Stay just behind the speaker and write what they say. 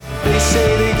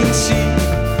can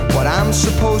see what I'm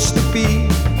supposed to be.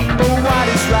 But what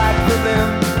is right for them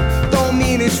don't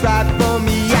mean it's right for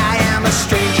me. I am a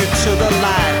stranger to the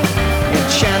light,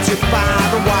 enchanted by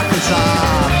the walkers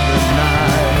of the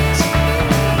night.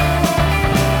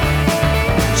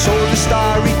 So the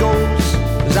starry goes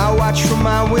as I watch from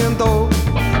my window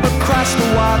across the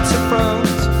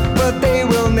waterfront, but they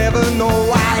will never know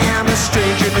I am a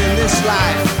stranger in this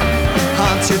life,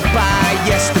 haunted by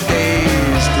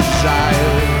yesterday's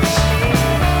desires.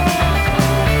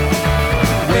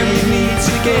 When we meet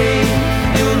again,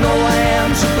 you'll know I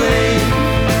am to blame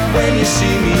when you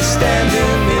see me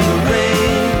standing in the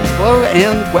rain. Hello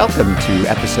and welcome to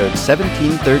episode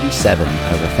 1737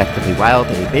 of Effectively Wild,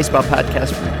 a baseball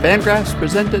podcast from Fangraphs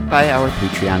presented by our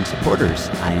Patreon supporters.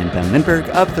 I am Ben Lindbergh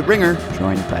of The Ringer,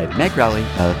 joined by Meg Rowley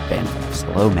of Fangraphs.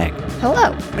 Hello, Meg.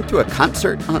 Hello. Went to a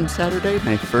concert on Saturday,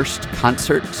 my first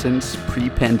concert since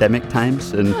pre-pandemic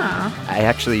times, and I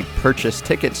actually purchased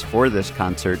tickets for this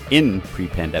concert in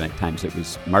pre-pandemic times. It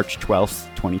was March 12th,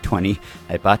 2020.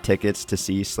 I bought tickets to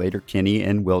see Sleater-Kinney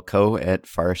and Wilco at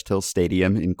Forest Hill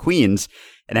Stadium in Queens.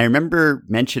 And I remember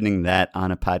mentioning that on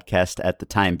a podcast at the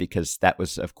time because that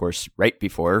was, of course, right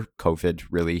before COVID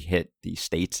really hit the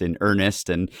States in earnest.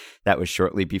 And that was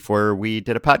shortly before we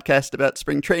did a podcast about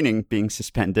spring training being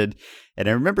suspended. And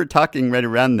I remember talking right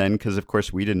around then because, of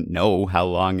course, we didn't know how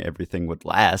long everything would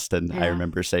last. And I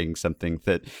remember saying something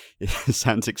that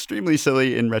sounds extremely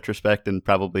silly in retrospect and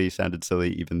probably sounded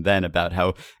silly even then about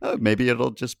how maybe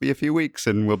it'll just be a few weeks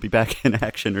and we'll be back in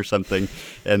action or something.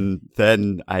 And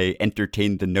then I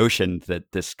entertained the notion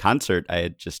that this concert I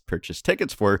had just purchased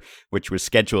tickets for, which was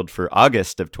scheduled for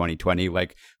August of 2020,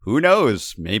 like, who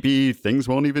knows? Maybe things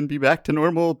won't even be back to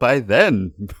normal by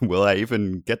then. Will I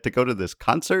even get to go to this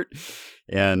concert?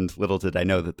 And little did I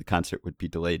know that the concert would be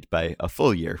delayed by a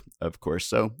full year, of course.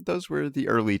 So those were the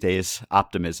early days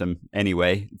optimism.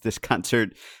 Anyway, this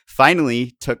concert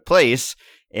finally took place.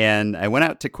 And I went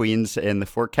out to Queens and the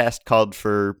forecast called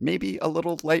for maybe a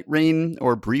little light rain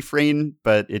or brief rain,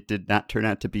 but it did not turn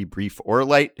out to be brief or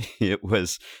light. It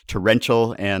was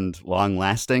torrential and long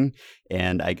lasting.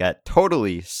 And I got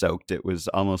totally soaked. It was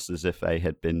almost as if I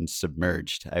had been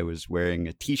submerged. I was wearing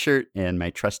a t-shirt and my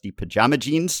trusty pajama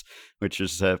jeans, which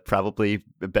is probably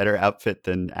a better outfit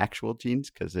than actual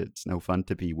jeans because it's no fun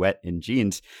to be wet in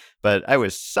jeans. But I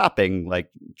was sopping, like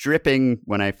dripping.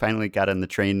 When I finally got on the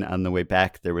train on the way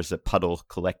back, there was a puddle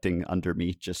collecting under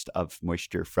me just of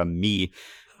moisture from me.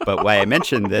 But why I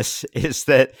mentioned this is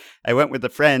that I went with a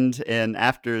friend, and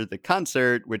after the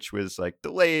concert, which was like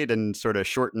delayed and sort of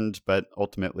shortened, but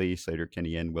ultimately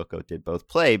Sleater-Kinney and Wilco did both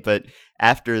play. But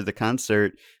after the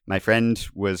concert, my friend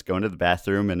was going to the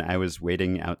bathroom and I was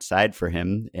waiting outside for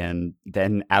him. And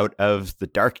then out of the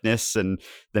darkness and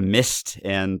the mist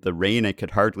and the rain, I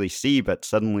could hardly see, but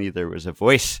suddenly there was a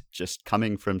voice just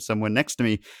coming from someone next to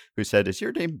me who said, "Is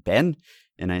your name Ben?"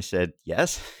 And I said,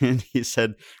 "Yes." And he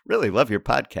said, "Really love your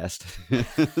podcast."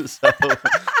 So,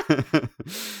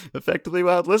 Effectively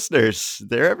Wild listeners,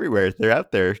 they're everywhere. They're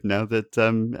out there now that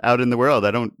I'm out in the world.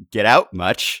 I don't get out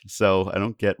much, so I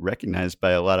don't get recognized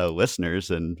by a lot of listeners.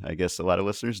 And I guess a lot of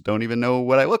listeners don't even know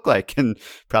what I look like and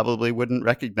probably wouldn't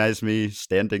recognize me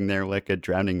standing there like a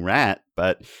drowning rat.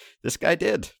 But this guy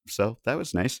did. So that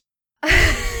was nice.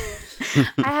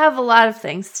 I have a lot of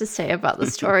things to say about the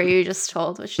story you just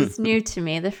told, which is new to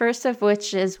me. The first of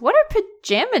which is, what are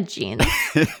pajama jeans?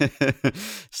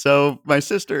 So my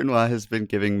sister-in-law has been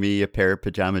giving me a pair of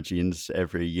pajama jeans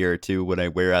every year or two when I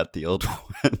wear out the old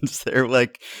ones. They're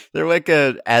like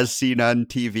a as seen on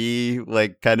TV,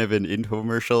 like kind of an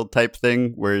infomercial type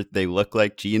thing where they look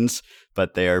like jeans,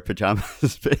 but they are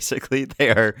pajamas, basically.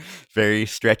 They are very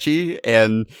stretchy,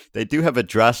 and they do have a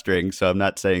drawstring, so I'm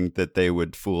not saying that they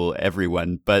would fool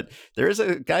everyone. But there is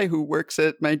a guy who works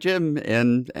at my gym,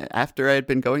 and after I had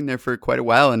been going there for quite a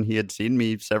while, and he had seen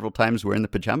me several times wearing the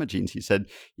pajama jeans, he said,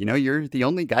 "You know, you're the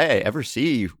only guy I ever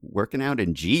see working out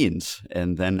in jeans."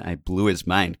 And then I blew his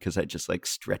mind because I just like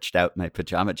stretched out my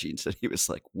pajama jeans, and he was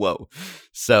like, "Whoa."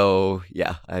 So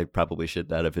yeah, I probably should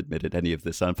not have admitted any of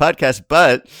this on a podcast,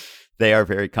 but they are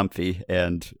very comfy,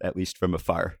 and at least from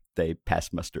afar, they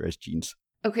pass muster as jeans.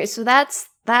 Okay, so that's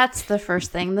the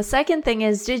first thing. The second thing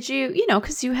is, did you,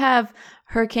 because you have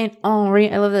Hurricane Henri.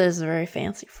 I love that it's a very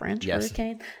fancy French Yes.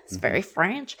 hurricane. It's very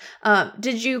French.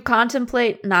 Did you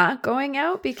contemplate not going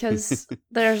out because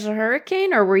there's a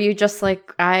hurricane? Or were you just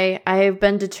like, I've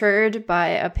been deterred by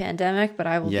a pandemic, but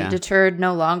I will be deterred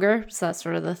no longer? So that's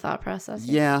sort of the thought process.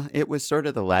 Yeah, it was sort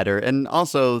of the latter. And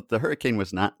also, the hurricane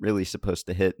was not really supposed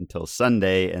to hit until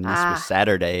Sunday, and this was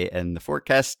Saturday, and the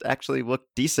forecast actually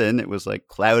looked decent. It was like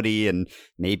cloudy, and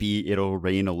maybe it'll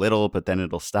rain a little, but then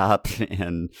it'll stop.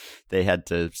 And they had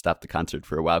to stop the concert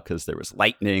for a while because there was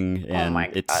lightning, and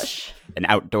it's an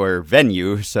outdoor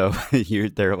venue, so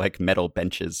there are like metal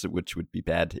benches, which would be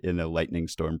bad in a lightning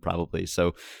storm probably.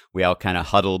 So we all kind of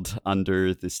huddled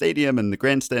under the stadium and the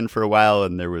grandstand for a while,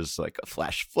 and there was like a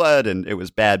flash flood, and it was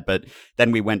bad. But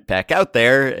then we went back out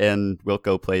there, and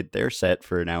Wilco played their set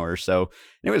for an hour or so.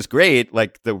 It was great.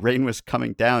 Like, the rain was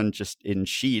coming down just in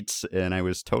sheets, and I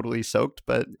was totally soaked,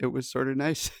 but it was sort of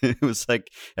nice. It was like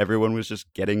everyone was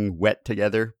just getting wet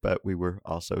together, but we were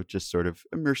also just sort of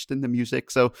immersed in the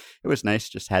music. So it was nice.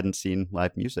 Just hadn't seen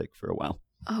live music for a while.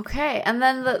 Okay. And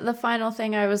then the final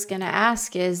thing I was going to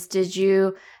ask is, did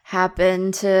you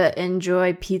happen to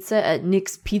enjoy pizza at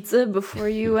Nick's Pizza before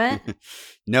you went?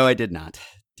 No, I did not.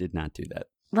 Did not do that.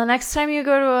 The next time you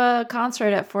go to a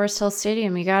concert at Forest Hill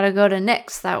Stadium, you got to go to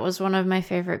Nick's. That was one of my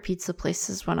favorite pizza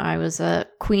places when I was a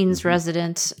Queens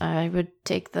resident. I would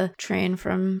take the train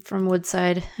from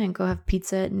Woodside and go have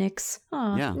pizza at Nick's.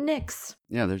 Oh, yeah. Nick's.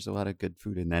 Yeah, there's a lot of good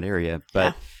food in that area.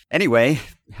 But anyway,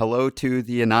 hello to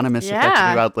the anonymous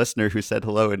Effectively Loud listener who said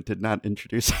hello and did not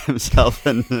introduce himself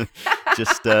and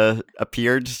just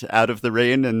appeared out of the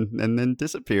rain and then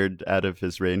disappeared out of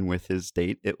his rain with his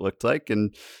date, it looked like,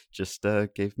 and just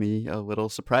gave me a little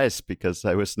surprise because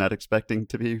I was not expecting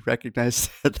to be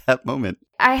recognized at that moment.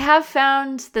 I have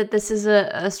found that this is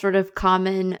a sort of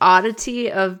common oddity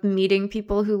of meeting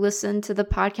people who listen to the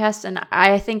podcast, and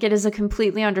I think it is a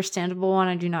completely understandable one.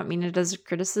 I do not mean it as a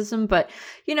criticism, but,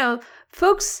 you know,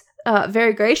 folks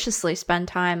very graciously spend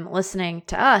time listening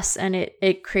to us, and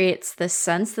it creates this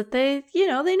sense that they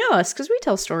know us because we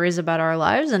tell stories about our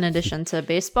lives in addition to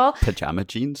baseball. Pajama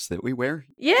jeans that we wear.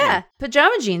 Yeah,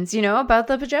 pajama jeans, about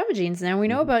the pajama jeans. Now we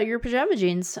know about your pajama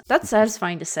jeans. That's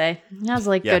satisfying to say. It has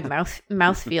like good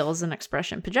mouth feel as an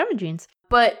expression. Pajama jeans.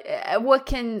 But what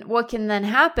can then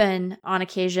happen on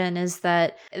occasion is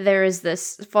that there is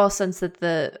this false sense that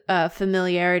the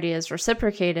familiarity is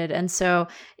reciprocated, and so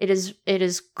it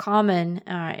is common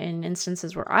in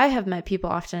instances where I have met people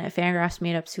often at Fangraphs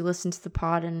meetups who listen to the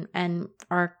pod and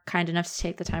are kind enough to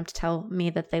take the time to tell me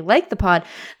that they like the pod.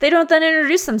 They don't then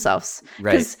introduce themselves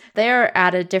because they're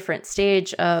at a different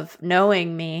stage of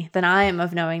knowing me than I am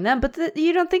of knowing them. But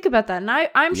you don't think about that, and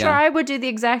I'm sure I would do the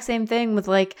exact same thing with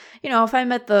if I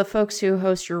met the folks who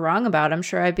host You're Wrong About, I'm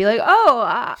sure I'd be like,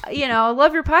 I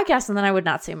love your podcast. And then I would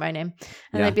not say my name.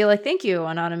 And they'd be like, thank you,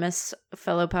 anonymous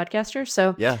fellow podcaster.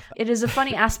 So it is a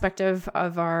funny aspect of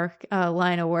our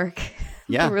line of work,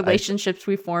 the relationships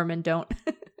we form and don't.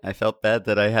 I felt bad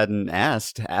that I hadn't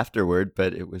asked afterward,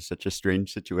 but it was such a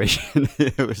strange situation.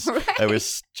 I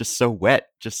was just so wet.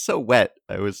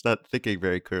 I was not thinking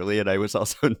very clearly, and I was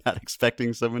also not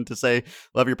expecting someone to say,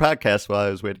 love your podcast, while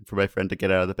I was waiting for my friend to get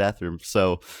out of the bathroom.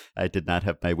 So I did not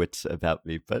have my wits about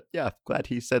me. But yeah, glad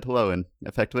he said hello, and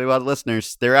effectively a lot of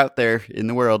listeners. They're out there in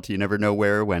the world. You never know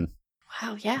where or when.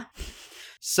 Wow, yeah.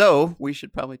 So we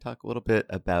should probably talk a little bit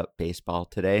about baseball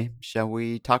today. Shall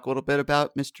we talk a little bit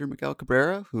about Mr. Miguel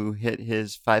Cabrera, who hit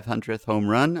his 500th home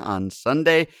run on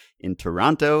Sunday in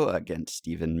Toronto against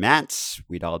Steven Matz?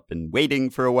 We'd all been waiting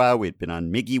for a while. We'd been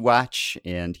on Miggy watch,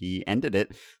 and he ended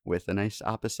it with a nice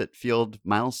opposite field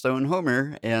milestone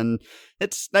homer. And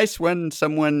it's nice when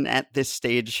someone at this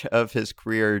stage of his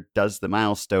career does the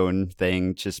milestone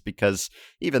thing, just because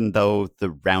even though the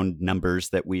round numbers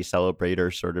that we celebrate are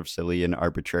sort of silly and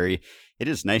arbitrary, it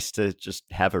is nice to just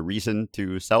have a reason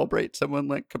to celebrate someone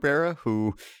like Cabrera,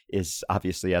 who is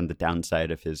obviously on the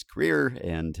downside of his career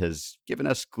and has given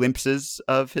us glimpses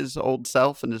of his old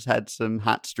self and has had some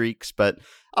hot streaks, but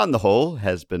on the whole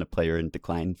has been a player in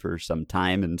decline for some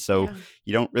time. And so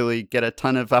you don't really get a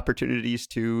ton of opportunities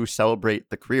to celebrate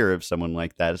the career of someone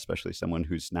like that, especially someone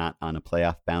who's not on a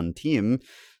playoff-bound team.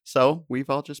 So we've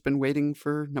all just been waiting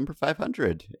for number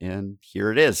 500, and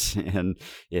here it is. And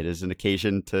it is an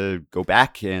occasion to go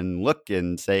back and look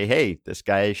and say, hey, this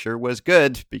guy sure was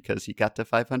good because he got to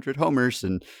 500 homers,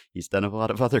 and he's done a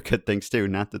lot of other good things too.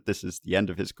 Not that this is the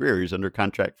end of his career. He's under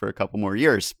contract for a couple more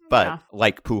years. But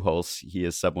like Pujols, he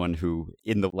is someone who,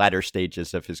 in the latter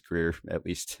stages of his career, at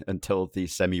least until the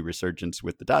semi-resurgence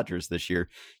with the Dodgers this year,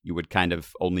 you would kind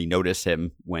of only notice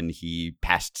him when he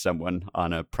passed someone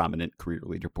on a prominent career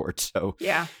leaderboard. So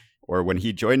or when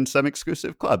he joined some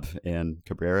exclusive club. And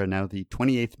Cabrera now the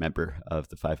 28th member of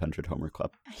the 500 Homer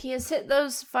Club. He has hit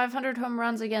those 500 home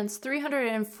runs against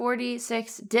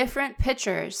 346 different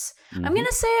pitchers. I'm going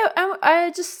to say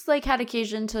I just had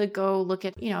occasion to go look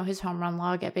at, his home run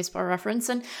log at Baseball Reference.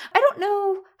 And I don't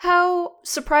know how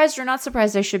surprised or not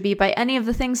surprised I should be by any of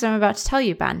the things I'm about to tell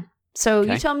you, Ben. So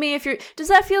you tell me does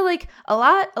that feel like a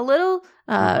lot, a little,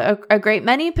 a great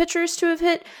many pitchers to have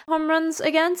hit home runs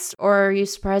against? Or are you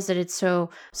surprised that it's so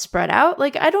spread out?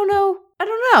 I don't know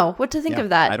what to think of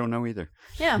that. I don't know either.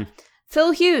 Yeah.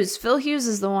 Phil Hughes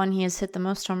is the one he has hit the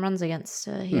most home runs against.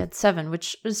 He had 7,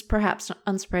 which is perhaps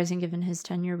unsurprising given his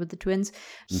tenure with the Twins.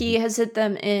 He has hit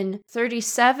them in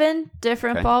 37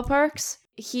 different ballparks.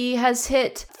 He has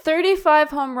hit 35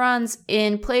 home runs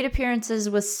in plate appearances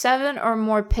with 7 or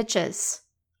more pitches.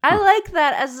 I like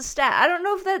that as a stat. I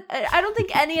don't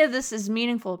think any of this is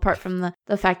meaningful apart from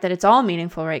the fact that it's all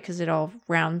meaningful, right? Because it all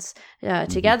rounds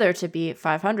together to be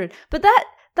 500. But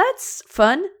that's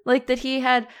fun. That he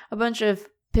had a bunch of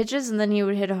pitches and then he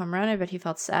would hit a home run. I bet he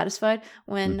felt satisfied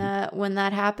when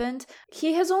that happened.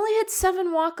 He has only hit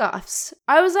 7 walk-offs.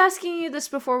 I was asking you this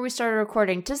before we started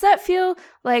recording. Does that feel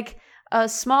like a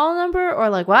small number or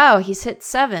wow, he's hit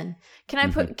 7?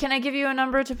 Can I give you a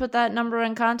number to put that number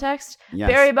in context? Yes.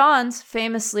 Barry Bonds,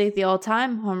 famously the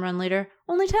all-time home run leader,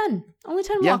 only 10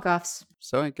 walk-offs.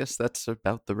 So I guess that's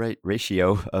about the right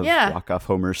ratio of walk-off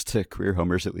homers to career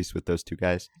homers, at least with those two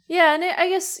guys. Yeah, and I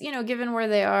guess, given where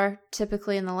they are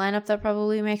typically in the lineup, that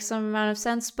probably makes some amount of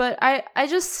sense. But I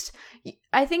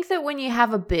think that when you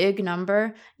have a big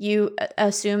number, you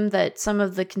assume that some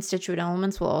of the constituent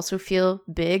elements will also feel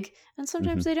big, and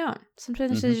sometimes they don't.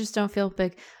 Sometimes they just don't feel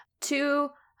big.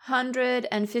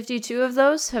 252 of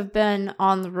those have been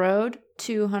on the road,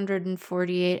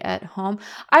 248 at home.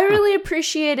 I really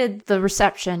appreciated the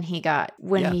reception he got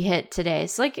when he hit today.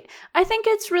 It's I think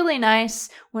it's really nice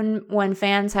when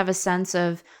fans have a sense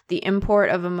of the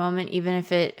import of a moment, even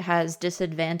if it has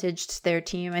disadvantaged their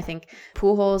team. I think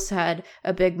Pujols had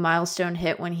a big milestone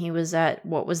hit when he was at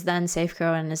what was then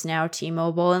Safeco and is now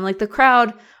T-Mobile, and the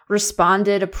crowd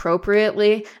responded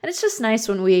appropriately. And it's just nice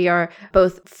when we are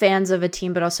both fans of a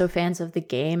team but also fans of the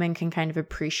game and can kind of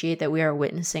appreciate that we are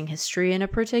witnessing history in a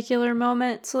particular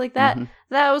moment. So that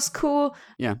was cool.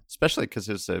 Yeah, especially because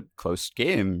it was a close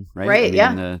game, right? Right,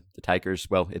 the Tigers,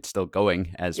 it's still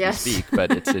going as we speak,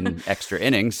 but it's in extra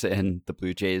innings, and the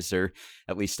Blue Jays are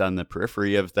at least on the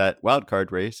periphery of that wild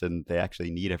card race, and they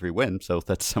actually need every win. So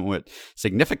that's somewhat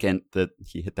significant that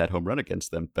he hit that home run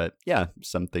against them. But yeah,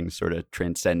 some things sort of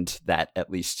transcend that,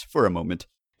 at least for a moment.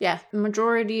 Yeah, the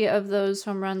majority of those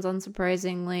home runs,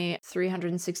 unsurprisingly,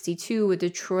 362 with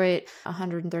Detroit,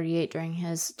 138 during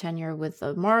his tenure with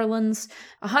the Marlins,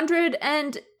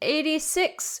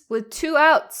 186 with 2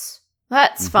 outs.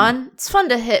 That's fun. It's fun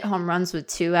to hit home runs with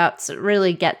 2 outs. It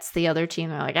really gets the other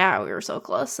team. They're we were so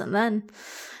close, and then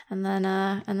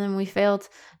we failed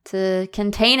to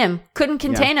contain him. Couldn't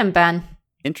contain him, Ben.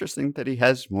 Interesting that he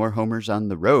has more homers on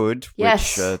the road,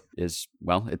 which is, it's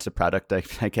a product. I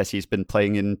guess he's been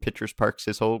playing in pitchers' parks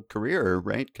his whole career,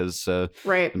 right? Because the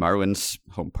Marlins'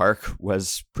 home park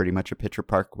was pretty much a pitcher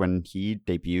park when he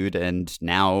debuted. And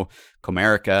now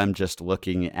Comerica, I'm just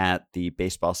looking at the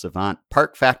Baseball Savant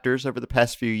park factors over the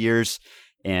past few years.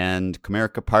 And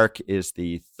Comerica Park is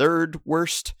the 3rd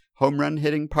worst home run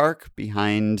hitting park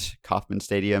behind Kauffman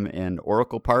Stadium and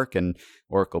Oracle Park. And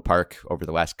Oracle Park, over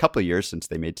the last couple of years, since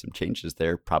they made some changes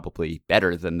there, probably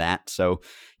better than that. So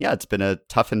yeah, it's been a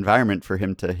tough environment for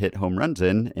him to hit home runs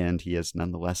in, and he has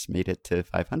nonetheless made it to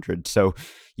 500. So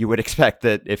you would expect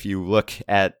that if you look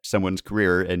at someone's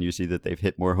career and you see that they've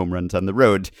hit more home runs on the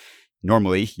road,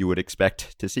 normally you would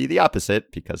expect to see the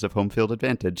opposite because of home field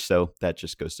advantage. So that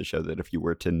just goes to show that if you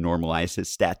were to normalize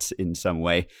his stats in some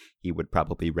way, he would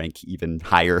probably rank even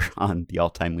higher on the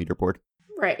all-time leaderboard.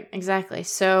 Right, exactly.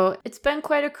 So it's been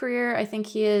quite a career. I think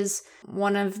he is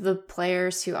one of the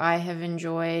players who I have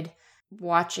enjoyed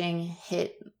watching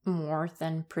hit more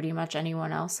than pretty much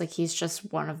anyone else. He's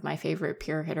just one of my favorite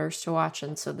pure hitters to watch,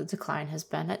 and so the decline has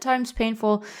been at times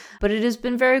painful, but it has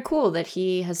been very cool that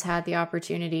he has had the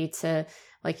opportunity to,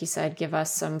 like you said, give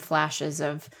us some flashes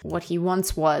of what he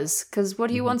once was, because what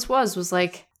he once was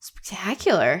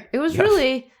spectacular. It was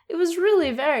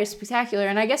really very spectacular.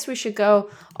 And I guess we should go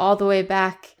all the way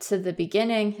back to the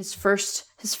beginning. His first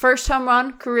home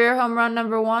run, career home run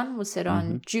number 1, was hit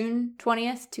on June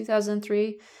 20th,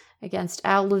 2003 against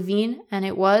Al Levine. And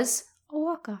it was a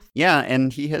walk-off. Yeah,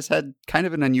 and he has had kind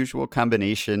of an unusual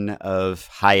combination of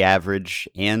high average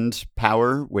and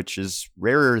power, which is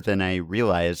rarer than I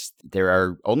realized. There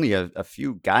are only a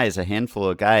few guys, a handful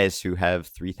of guys who have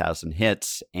 3,000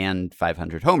 hits and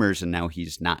 500 homers, and now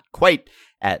he's not quite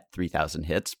at 3,000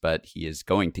 hits, but he is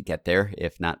going to get there,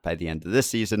 if not by the end of this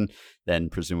season, then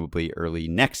presumably early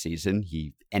next season.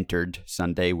 He entered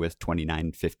Sunday with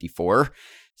 2954.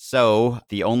 So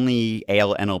the only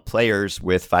AL/NL players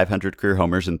with 500 career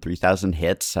homers and 3,000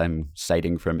 hits, I'm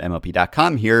citing from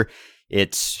MLB.com here,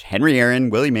 it's Henry Aaron,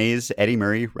 Willie Mays, Eddie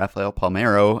Murray, Rafael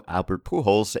Palmeiro, Albert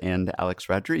Pujols, and Alex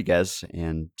Rodriguez,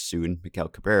 and soon Miguel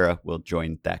Cabrera will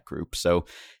join that group. So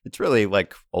it's really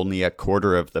like only a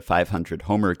quarter of the 500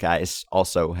 homer guys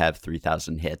also have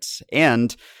 3,000 hits.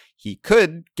 And he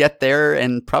could get there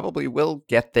and probably will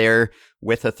get there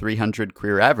with a 300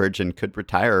 career average and could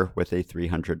retire with a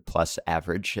 300 plus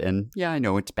average. And yeah, I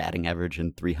know it's batting average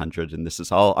and 300 and this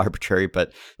is all arbitrary,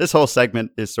 but this whole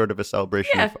segment is sort of a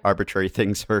celebration of arbitrary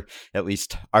things, or at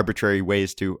least arbitrary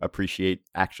ways to appreciate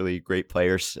actually great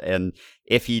players. And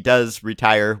if he does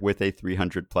retire with a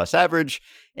 300 plus average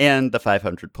and the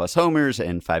 500 plus homers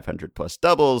and 500 plus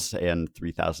doubles and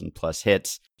 3,000 plus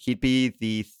hits, he'd be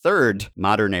the third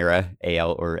modern era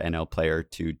AL or NL player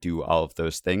to do all of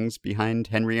those things behind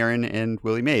Henry Aaron and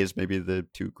Willie Mays, maybe the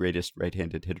two greatest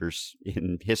right-handed hitters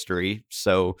in history.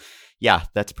 So yeah,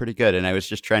 that's pretty good. And I was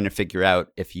just trying to figure out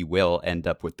if he will end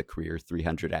up with the career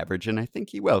 300 average. And I think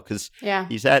he will, because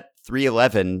he's at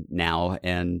 311 now.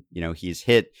 And, you know, he's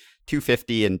hit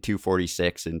 250 and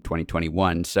 246 in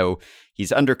 2021. So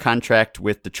he's under contract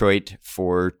with Detroit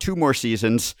for 2 more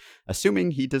seasons,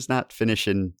 assuming he does not finish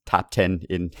in top 10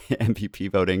 in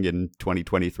MVP voting in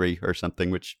 2023 or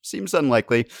something, which seems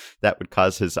unlikely. That would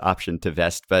cause his option to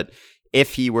vest. But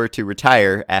if he were to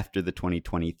retire after the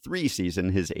 2023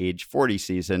 season, his age 40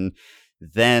 season,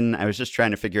 then I was just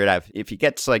trying to figure it out. If he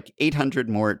gets like 800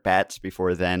 more at-bats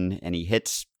before then, and he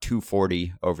hits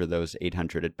 240 over those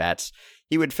 800 at-bats,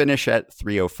 he would finish at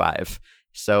 305.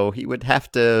 So he would have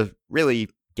to really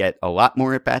get a lot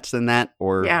more at-bats than that,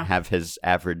 or have his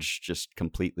average just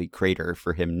completely crater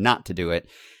for him not to do it.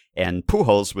 And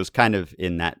Pujols was kind of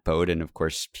in that boat. And of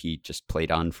course, he just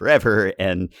played on forever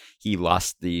and he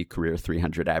lost the career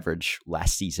 300 average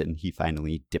last season. He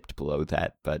finally dipped below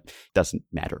that, but it doesn't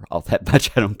matter all that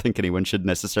much. I don't think anyone should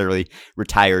necessarily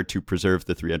retire to preserve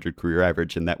the 300 career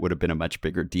average. And that would have been a much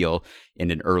bigger deal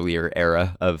in an earlier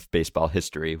era of baseball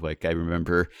history. Like I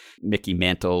remember Mickey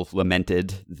Mantle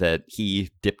lamented that he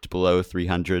dipped below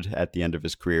 300 at the end of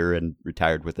his career and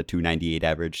retired with a 298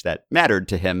 average. That mattered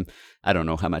to him. I don't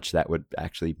know how much that would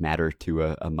actually matter to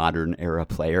a modern era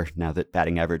player now that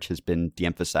batting average has been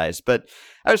de-emphasized. But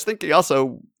I was thinking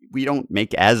also, we don't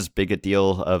make as big a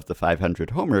deal of the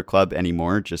 500 homer club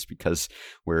anymore just because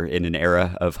we're in an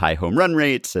era of high home run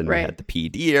rates, and we had the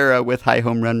PD era with high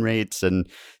home run rates, and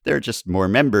there are just more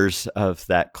members of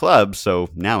that club. So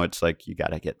now it's like you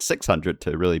got to get 600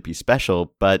 to really be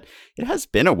special. But it has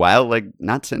been a while, like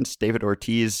not since David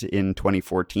Ortiz in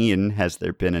 2014 has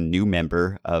there been a new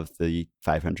member of the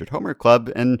 500 homer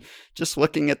club. And just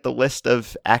looking at the list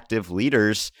of active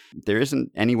leaders, there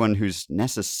isn't anyone who's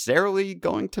necessarily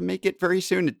going to make it very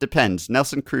soon. It depends.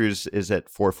 Nelson Cruz is at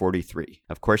 443.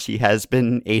 Of course, he has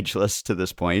been ageless to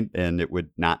this point, and it would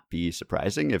not be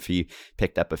surprising if he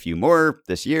picked up a few more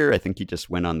this year. I think he just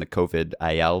went on the COVID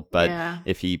IL, but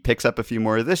if he picks up a few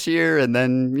more this year, and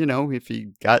then, you know, if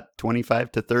he got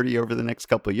 25 to 30 over the next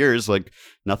couple of years, like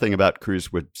nothing about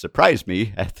Cruz would surprise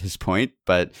me at this point,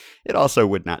 but it also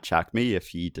would not shock me if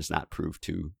he does not prove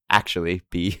to actually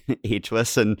be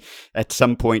ageless and at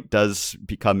some point does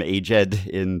become aged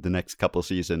in the next couple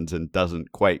seasons and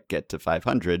doesn't quite get to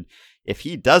 500. If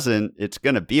he doesn't, it's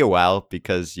going to be a while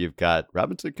because you've got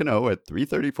Robinson Cano at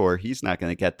 334. He's not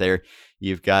going to get there.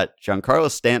 You've got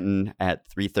Giancarlo Stanton at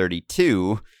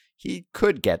 332. He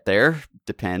could get there,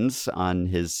 depends on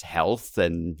his health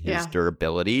and his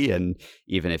durability. And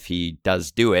even if he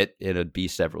does do it, it'll be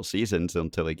several seasons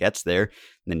until he gets there. And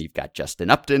then you've got Justin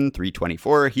Upton,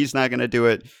 324. He's not going to do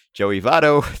it. Joey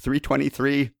Votto,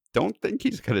 323. Don't think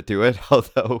he's going to do it,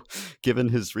 although given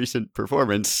his recent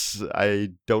performance,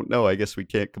 I don't know. I guess we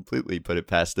can't completely put it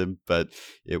past him, but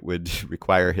it would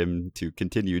require him to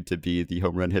continue to be the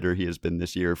home run hitter he has been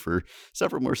this year for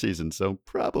several more seasons, so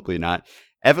probably not.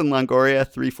 Evan Longoria,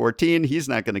 314. He's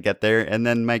not going to get there. And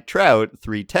then Mike Trout,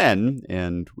 310.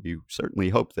 And we certainly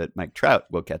hope that Mike Trout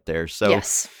will get there. So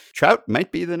Trout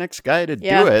might be the next guy to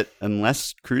do it,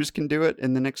 unless Cruz can do it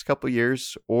in the next couple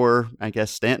years, or I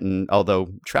guess Stanton, although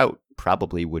Trout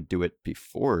probably would do it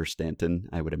before Stanton,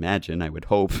 I would imagine, I would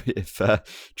hope, if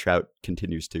Trout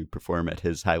continues to perform at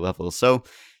his high level. So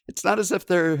it's not as if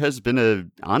there has been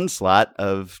an onslaught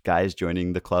of guys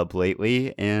joining the club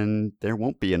lately, and there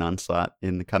won't be an onslaught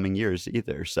in the coming years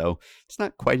either. So it's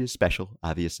not quite as special,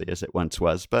 obviously, as it once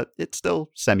was, but it's still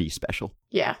semi-special.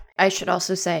 Yeah. I should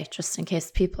also say, just in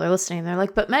case people are listening, they're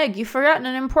like, but Meg, you've forgotten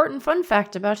an important fun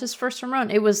fact about his first home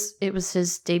run. It was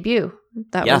his debut.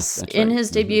 That was in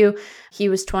his debut. He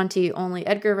was 20. Only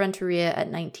Edgar Renteria at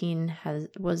 19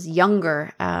 was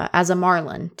younger as a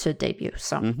Marlin to debut.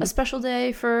 So a special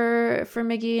day for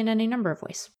Miggy in any number of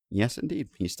ways. Yes, indeed.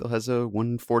 He still has a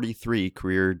 143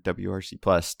 career WRC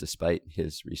plus despite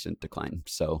his recent decline.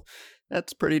 So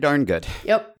that's pretty darn good.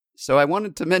 Yep. So I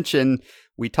wanted to mention,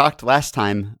 we talked last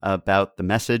time about the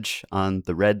message on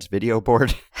the Reds video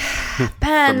board.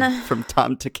 Ben. from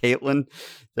Tom to Caitlin.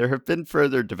 There have been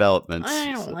further developments.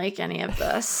 I don't like any of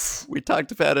this. We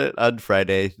talked about it on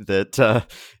Friday that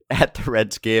at the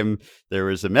Reds game, there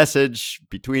was a message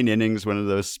between innings, one of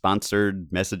those sponsored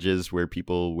messages where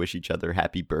people wish each other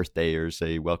happy birthday or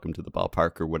say welcome to the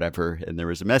ballpark or whatever. And there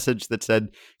was a message that said,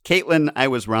 Caitlin, I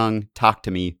was wrong. Talk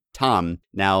to me, Tom.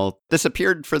 Now, this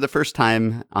appeared for the first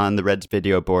time on the Reds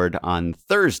video board on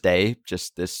Thursday.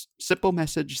 Just this simple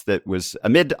message that was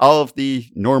amid all of the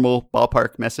normal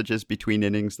ballpark messages between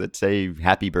innings that say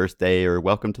happy birthday or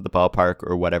welcome to the ballpark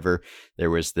or whatever. There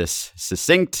was this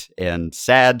succinct and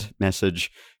sad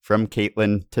message from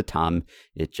Caitlin to Tom.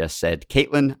 It just said,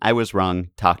 Caitlin, I was wrong.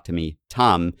 Talk to me,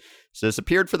 Tom. So this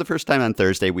appeared for the first time on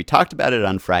Thursday. We talked about it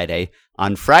on Friday.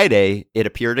 On Friday, it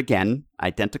appeared again,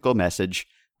 identical message.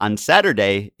 On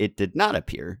Saturday, it did not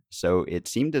appear. So it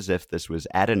seemed as if this was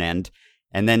at an end.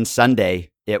 And then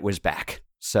Sunday, it was back.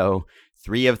 So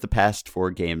 3 of the past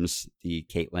 4 games, the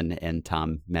Caitlin and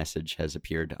Tom message has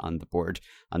appeared on the board.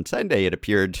 On Sunday, it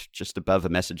appeared just above a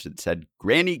message that said,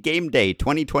 Granny Game Day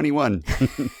 2021,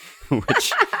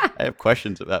 which I have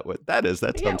questions about what that is.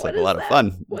 That sounds like a lot of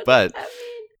fun. But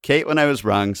Caitlin, I was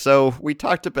wrong. So we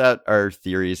talked about our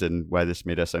theories and why this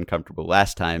made us uncomfortable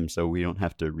last time, so we don't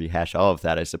have to rehash all of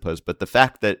that, I suppose. But the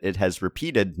fact that it has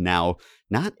repeated now,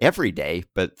 not every day,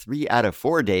 but 3 out of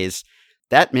 4 days,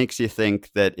 that makes you think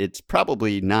that it's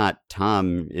probably not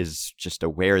Tom is just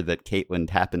aware that Caitlin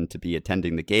happened to be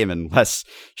attending the game, unless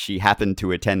she happened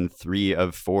to attend 3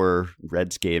 of 4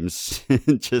 Reds games,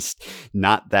 just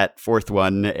not that 4th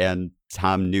one. And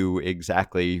Tom knew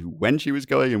exactly when she was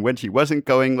going and when she wasn't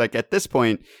going. Like at this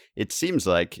point, it seems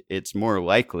like it's more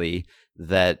likely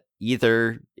that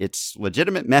either it's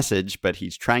legitimate message, but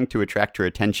he's trying to attract her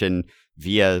attention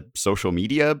via social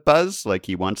media buzz. Like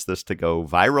he wants this to go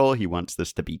viral. He wants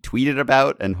this to be tweeted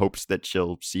about and hopes that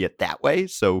she'll see it that way.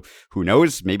 So who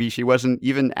knows? Maybe she wasn't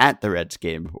even at the Reds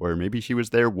game, or maybe she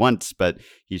was there once, but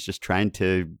he's just trying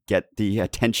to get the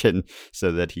attention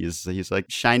so that he's like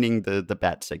shining the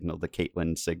bat signal, the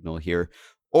Caitlin signal here.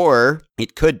 Or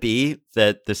it could be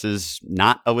that this is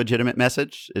not a legitimate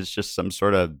message. It's just some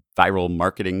sort of viral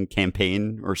marketing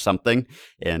campaign or something,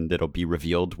 and it'll be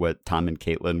revealed what Tom and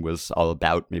Caitlin was all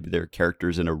about. Maybe they're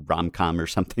characters in a rom-com or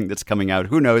something that's coming out.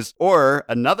 Who knows? Or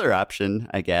another option,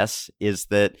 I guess, is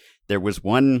that there was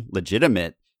one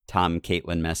legitimate Tom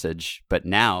Caitlin message, but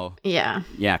now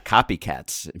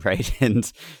copycats, right? And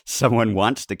someone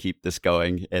wants to keep this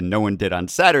going, and no one did on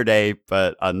Saturday,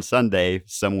 but on Sunday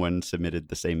someone submitted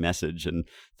the same message and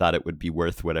thought it would be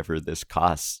worth whatever this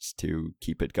costs to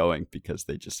keep it going, because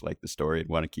they just like the story and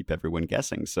want to keep everyone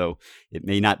guessing. So it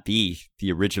may not be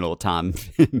the original Tom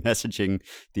messaging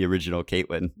the original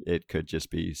Caitlin. It could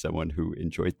just be someone who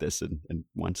enjoyed this and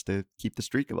wants to keep the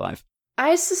streak alive.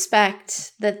 I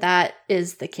suspect that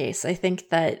is the case. I think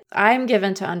that I'm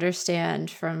given to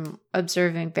understand from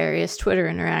observing various Twitter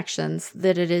interactions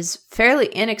that it is fairly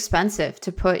inexpensive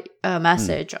to put a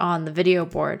message on the video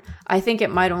board. I think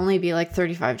it might only be like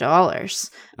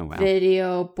 $35. Oh, wow.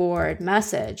 Video board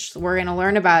message. We're going to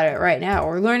learn about it right now.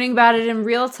 We're learning about it in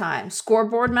real time.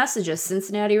 Scoreboard messages,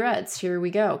 Cincinnati Reds. Here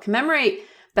we go. Commemorate.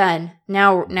 Ben,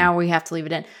 now we have to leave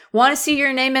it in. Want to see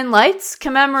your name in lights?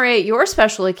 Commemorate your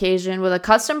special occasion with a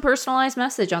custom personalized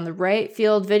message on the right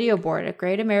field video board at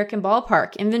Great American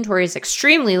Ballpark. Inventory is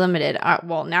extremely limited.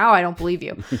 Well, now I don't believe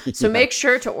you. So make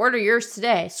sure to order yours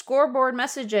today. Scoreboard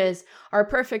messages are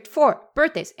perfect for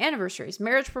birthdays, anniversaries,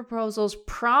 marriage proposals,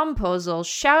 promposals.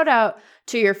 Shout out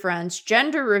to your friends,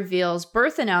 gender reveals,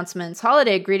 birth announcements,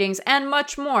 holiday greetings, and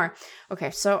much more. Okay,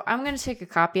 so I'm going to take a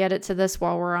copy edit to this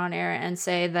while we're on air and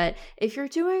say that if you're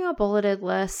doing a bulleted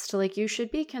list, like, you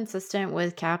should be consistent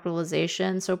with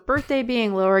capitalization. So birthday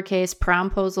being lowercase,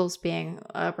 promposals being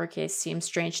uppercase seems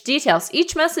strange. Details.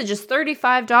 Each message is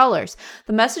 $35.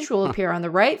 The message will appear on the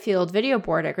right field video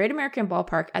board at Great American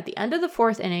Ballpark at the end of the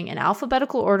 4th inning in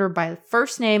alphabetical order by the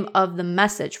first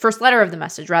letter of the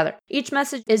message, rather. Each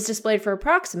message is displayed for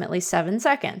approximately 7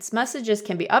 seconds. Messages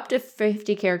can be up to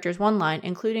 50 characters, one line,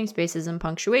 including spaces and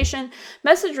punctuation.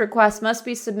 Message requests must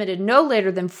be submitted no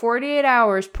later than 48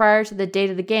 hours prior to the date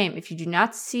of the game. If you do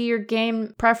not see your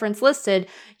game preference listed,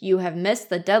 you have missed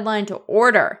the deadline to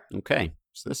order. Okay,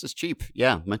 so this is cheap.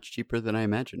 Yeah, much cheaper than I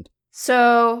imagined.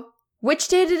 So, which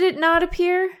day did it not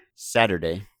appear?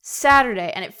 Saturday,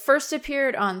 and it first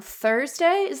appeared on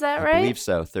Thursday, is that right? I believe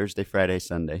so. Thursday, Friday,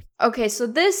 Sunday. Okay, so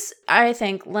this, I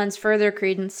think, lends further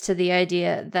credence to the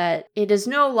idea that it is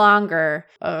no longer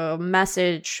a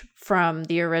message from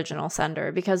the original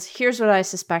sender, because here's what I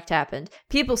suspect happened.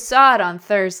 People saw it on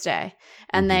Thursday,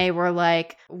 and they were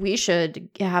like, we should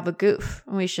have a goof.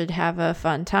 We should have a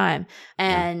fun time.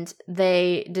 And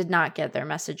they did not get their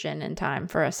message in time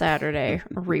for a Saturday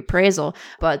reappraisal,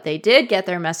 but they did get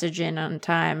their message in on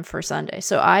time for Sunday.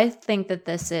 So I think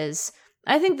this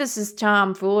is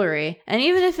tomfoolery. And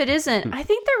even if it isn't, I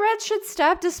think the Reds should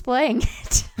stop displaying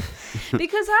it.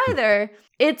 Because either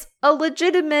it's a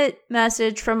legitimate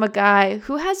message from a guy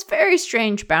who has very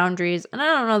strange boundaries, and I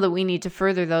don't know that we need to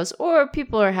further those, or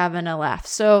people are having a laugh.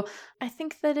 So I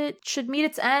think that it should meet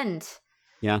its end.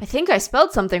 Yeah. I think I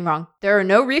spelled something wrong. There are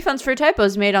no refunds for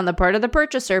typos made on the part of the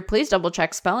purchaser. Please double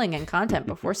check spelling and content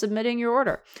before submitting your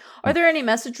order. Are there any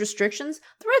message restrictions?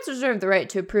 The Reds reserve the right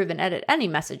to approve and edit any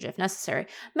message if necessary.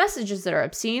 Messages that are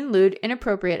obscene, lewd,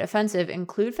 inappropriate, offensive,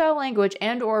 include foul language,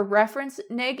 and or reference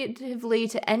negatively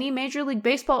to any Major League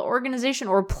Baseball organization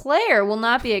or player will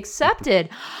not be accepted.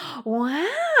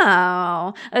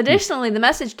 Wow. Additionally, the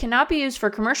message cannot be used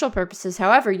for commercial purposes.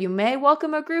 However, you may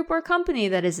welcome a group or company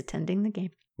that is attending the game.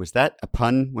 Was that a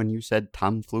pun when you said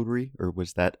tomfoolery, or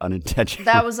was that unintentional?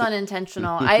 That was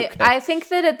unintentional. Okay. I think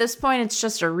that at this point, it's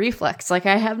just a reflex. Like,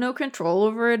 I have no control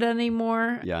over it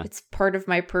anymore. Yeah. It's part of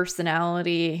my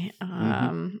personality.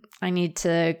 I need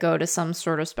to go to some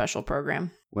sort of special program.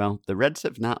 Well, the Reds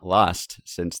have not lost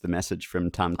since the message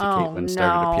from Tom to Caitlin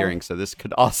started appearing. So this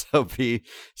could also be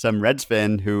some Reds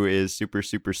fan who is super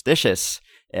superstitious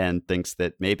and thinks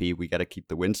that maybe we got to keep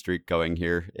the win streak going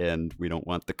here and we don't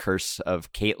want the curse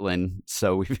of Caitlin.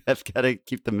 So we've got to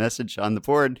keep the message on the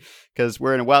board because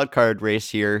we're in a wild card race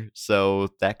here.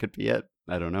 So that could be it.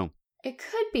 I don't know. It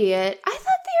could be it. I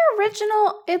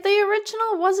thought the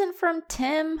original wasn't from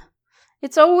Tim.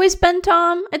 It's always been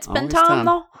Tom. It's been Tom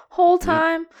the whole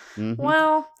time. Yep. Mm-hmm.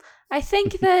 Well, I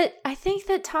think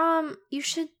that Tom, you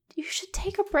should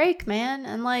take a break, man,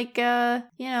 and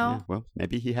Yeah, well,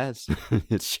 maybe he has.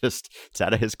 It's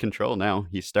out of his control now.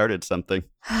 He started something.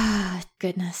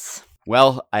 Goodness.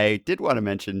 Well, I did want to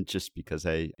mention, just because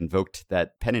I invoked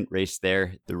that pennant race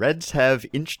there, the Reds have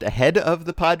inched ahead of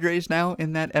the Padres now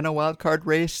in that NL wildcard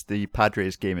race. The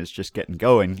Padres game is just getting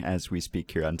going as we speak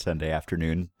here on Sunday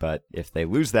afternoon. But if they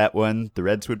lose that one, the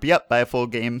Reds would be up by a full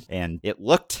game. And it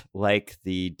looked like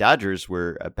the Dodgers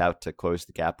were about to close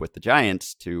the gap with the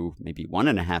Giants to maybe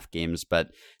 1.5 games,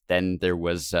 but then there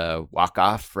was a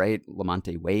walk-off, right?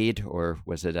 Lamonte Wade, or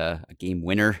was it a game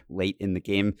winner late in the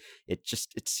game? It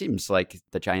seems like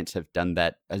the Giants have done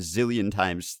that a zillion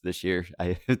times this year.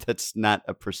 That's not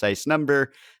a precise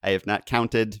number. I have not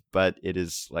counted, but it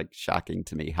is like shocking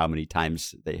to me how many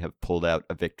times they have pulled out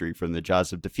a victory from the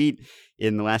jaws of defeat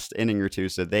in the last inning or two.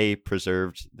 So they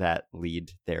preserved that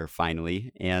lead there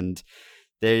finally. And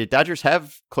the Dodgers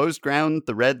have closed ground.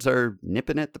 The Reds are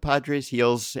nipping at the Padres'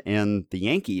 heels, and the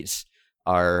Yankees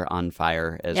are on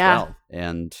fire as well.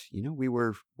 And, we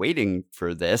were waiting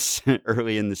for this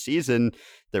early in the season.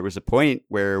 There was a point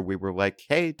where we were like,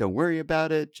 hey, don't worry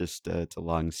about it. Just it's a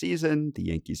long season. The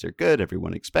Yankees are good.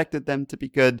 Everyone expected them to be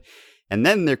good. And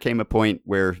then there came a point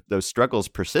where those struggles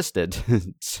persisted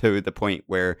to the point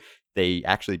where they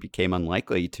actually became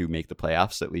unlikely to make the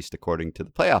playoffs, at least according to the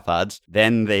playoff odds.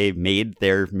 Then they made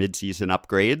their midseason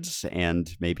upgrades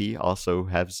and maybe also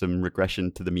have some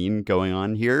regression to the mean going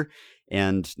on here.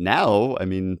 And now,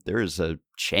 there is a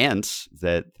chance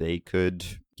that they could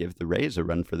give the Rays a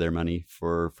run for their money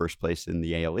for first place in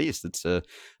the AL East. It's a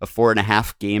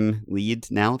 4.5 game lead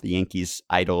now. The Yankees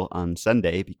idle on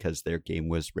Sunday because their game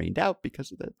was rained out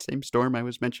because of that same storm I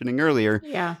was mentioning earlier.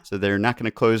 Yeah. So they're not going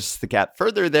to close the gap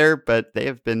further there, but they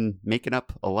have been making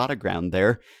up a lot of ground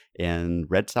there. And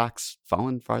Red Sox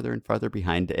falling farther and farther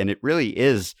behind. And it really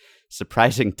is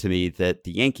surprising to me that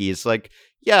the Yankees,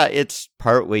 yeah, it's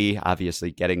partly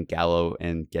obviously getting Gallo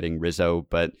and getting Rizzo,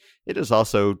 but it is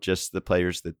also just the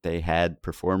players that they had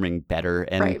performing better.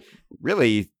 And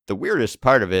really, the weirdest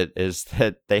part of it is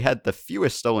that they had the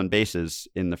fewest stolen bases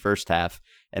in the first half,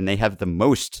 and they have the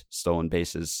most stolen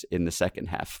bases in the second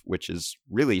half, which is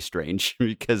really strange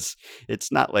because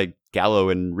it's not like Gallo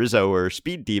and Rizzo are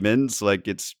speed demons. Like,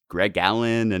 it's Greg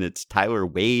Allen and it's Tyler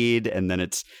Wade, and then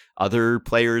it's other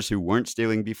players who weren't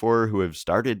stealing before who have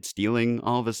started stealing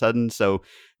all of a sudden. So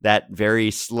that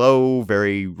very slow,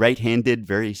 very right-handed,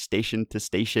 very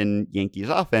station-to-station Yankees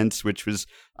offense, which was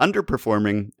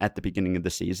underperforming at the beginning of the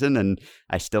season, and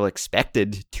I still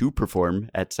expected to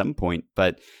perform at some point.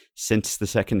 But since the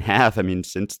second half,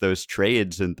 since those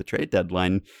trades and the trade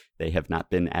deadline, they have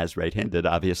not been as right-handed,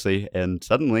 obviously, and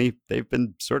suddenly they've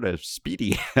been sort of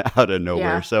speedy out of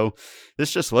nowhere. Yeah. So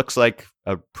this just looks like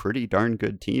a pretty darn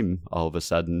good team all of a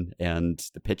sudden, and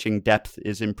the pitching depth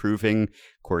is improving.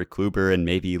 Corey Kluber and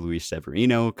maybe Luis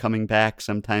Severino coming back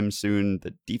sometime soon.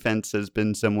 The defense has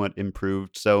been somewhat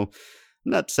improved. So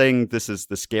I'm not saying this is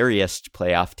the scariest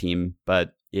playoff team,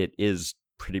 but it is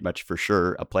pretty much for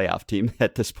sure a playoff team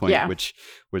at this point, which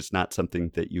was not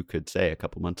something that you could say a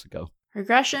couple months ago.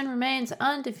 Regression remains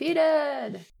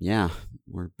undefeated. Yeah,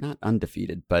 we're not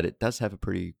undefeated, but it does have a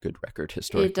pretty good record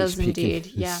historically It does speaking.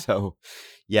 indeed, yeah. So,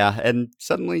 yeah, and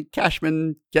suddenly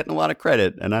Cashman getting a lot of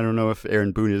credit, and I don't know if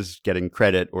Aaron Boone is getting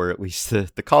credit, or at least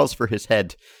the calls for his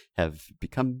head have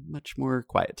become much more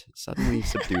quiet, suddenly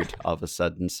subdued all of a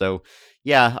sudden. So,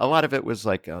 yeah, a lot of it was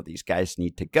like, oh, these guys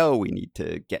need to go. We need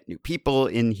to get new people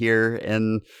in here,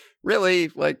 and really,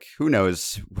 who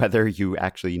knows whether you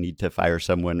actually need to fire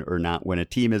someone or not. When a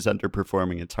team is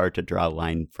underperforming, it's hard to draw a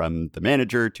line from the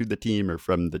manager to the team or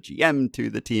from the GM to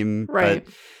the team. Right.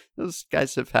 But those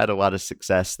guys have had a lot of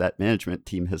success. That management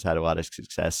team has had a lot of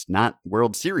success, not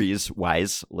World Series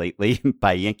wise lately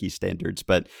by Yankee standards,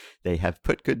 but they have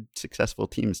put good, successful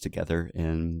teams together.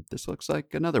 And this looks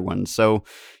like another one. So,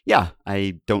 yeah,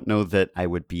 I don't know that I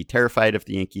would be terrified of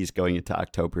the Yankees going into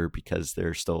October because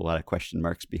there's still a lot of question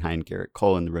marks behind Garrett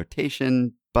Cole in the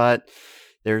rotation, but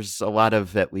there's a lot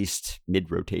of at least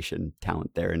mid-rotation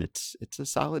talent there, and it's a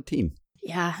solid team.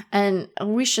 Yeah, and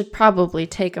we should probably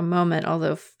take a moment,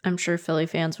 although I'm sure Philly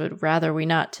fans would rather we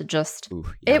not, to just...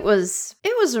 It was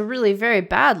a really very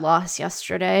bad loss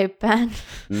yesterday, Ben.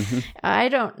 Mm-hmm. I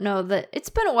don't know that... It's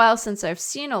been a while since I've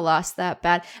seen a loss that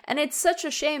bad, and it's such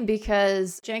a shame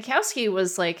because Jankowski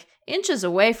was inches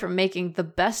away from making the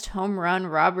best home run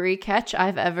robbery catch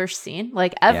I've ever seen,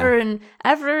 ever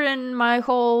in my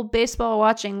whole baseball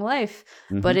watching life.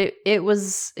 Mm-hmm. But it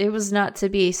was not to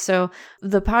be. So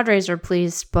the Padres are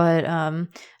pleased, but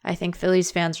I think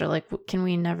Phillies fans are like, can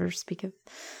we never speak of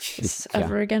this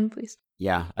ever again, please?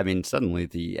 Yeah, suddenly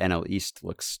the NL East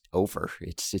looks over.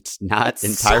 It's not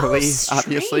entirely, so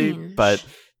obviously, but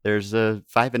there's a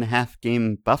 5.5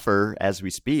 game buffer as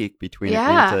we speak between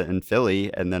Atlanta and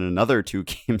Philly, and then another 2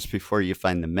 games before you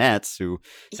find the Mets, who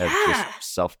have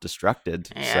just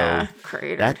self-destructed. Yeah, so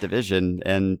cratered. That division,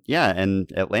 and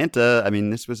Atlanta,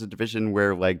 this was a division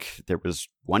where there was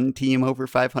one team over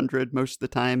 500 most of the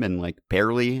time, and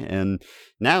barely, and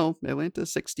now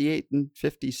Atlanta's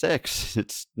 68-56.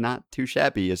 It's not too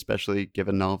shabby, especially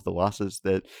given all of the losses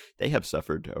that they have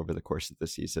suffered over the course of the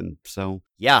season. So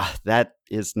yeah, that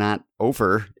is not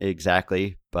over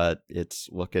exactly, but it's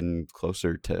looking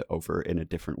closer to over in a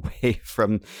different way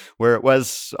from where it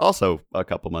was also a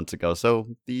couple months ago. So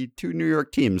the 2 New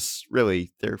York teams,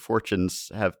 really, their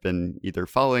fortunes have been either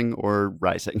falling or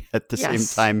rising at the same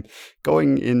time,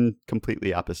 going in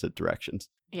completely opposite directions.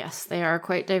 Yes, they are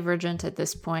quite divergent at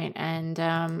this point. And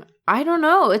I don't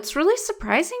know. It's really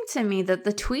surprising to me that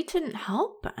the tweet didn't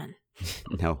help, Ben.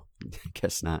 No, I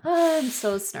guess not. I'm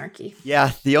so snarky.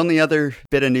 Yeah, the only other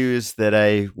bit of news that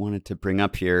I wanted to bring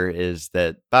up here is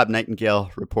that Bob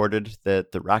Nightingale reported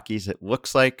that the Rockies, it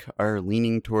looks like, are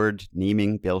leaning toward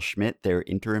naming Bill Schmidt their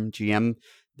interim GM,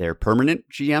 their permanent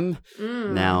GM.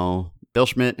 Now, Bill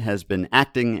Schmidt has been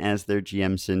acting as their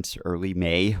GM since early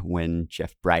May when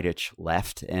Jeff Bridich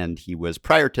left, and he was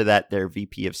prior to that their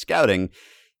VP of scouting.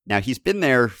 Now, he's been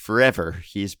there forever.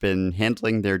 He's been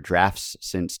handling their drafts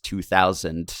since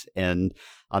 2000. And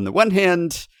on the one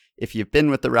hand, if you've been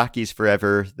with the Rockies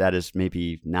forever, that is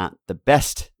maybe not the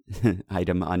best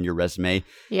item on your resume.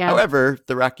 Yeah. However,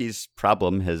 the Rockies'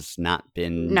 problem has not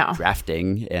been No.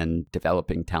 drafting and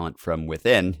developing talent from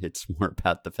within. It's more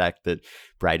about the fact that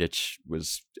Bridich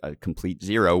was a complete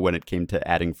zero when it came to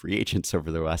adding free agents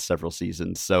over the last several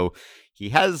seasons. So he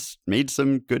has made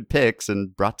some good picks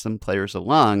and brought some players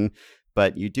along,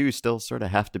 but you do still sort of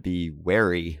have to be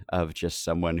wary of just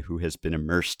someone who has been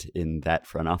immersed in that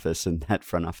front office and that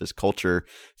front office culture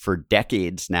for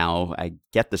decades now. I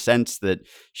get the sense that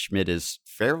Schmidt is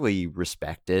fairly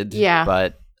respected, Yeah.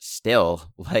 but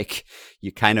still, like,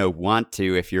 you kind of want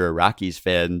to, if you're a Rockies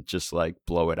fan, just like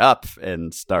blow it up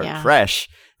and start fresh,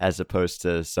 as opposed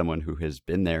to someone who has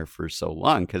been there for so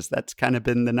long, because that's kind of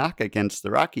been the knock against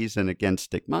the Rockies and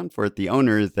against Dick Monfort, the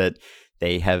owner, that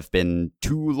they have been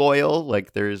too loyal.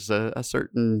 Like, there's a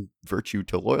certain virtue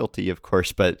to loyalty, of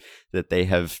course, but that they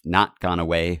have not gone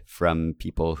away from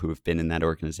people who have been in that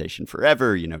organization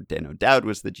forever. You know, Dan O'Dowd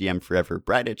was the GM forever.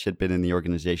 Bridich had been in the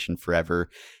organization forever.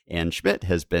 And Schmidt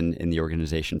has been in the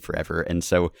organization forever. And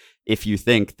so if you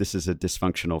think this is a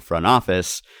dysfunctional front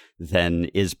office, then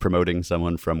is promoting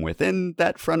someone from within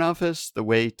that front office the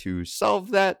way to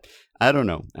solve that? I don't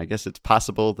know. I guess it's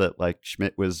possible that like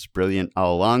Schmidt was brilliant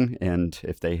all along, and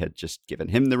if they had just given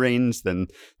him the reins, then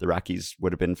the Rockies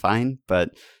would have been fine.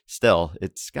 But still,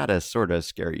 it's got to sort of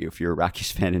scare you if you're a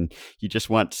Rockies fan and you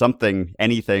just want something,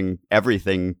 anything,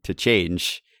 everything to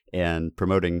change. And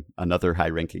promoting another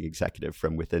high-ranking executive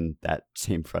from within that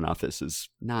same front office is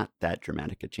not that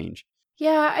dramatic a change.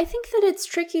 Yeah, I think that it's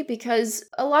tricky because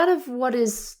a lot of what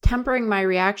is tempering my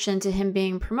reaction to him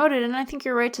being promoted, and I think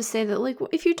you're right to say that, like,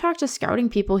 if you talk to scouting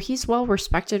people, he's well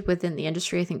respected within the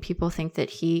industry. I think people think that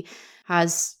he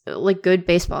has like good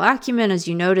baseball acumen. As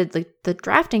you noted, like the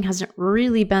drafting hasn't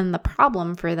really been the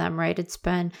problem for them, right? It's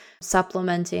been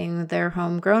supplementing their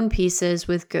homegrown pieces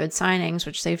with good signings,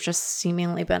 which they've just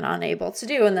seemingly been unable to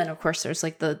do. And then of course there's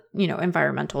like the,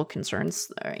 environmental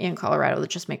concerns in Colorado that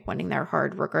just make winning there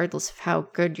hard, regardless of how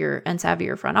good and savvy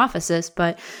your front office is.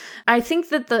 But I think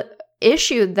that the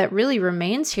issue that really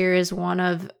remains here is one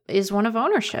of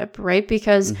ownership, right?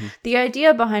 Because the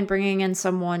idea behind bringing in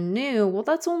someone new, well,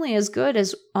 that's only as good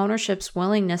as ownership's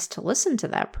willingness to listen to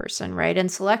that person, right?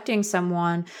 And selecting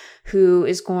someone who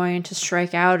is going to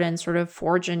strike out and sort of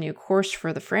forge a new course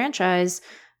for the franchise,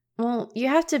 well, you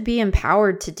have to be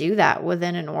empowered to do that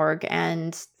within an org,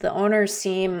 and the owners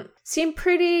seem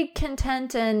pretty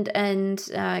content and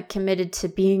committed to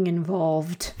being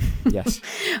involved. Yes.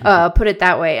 Put it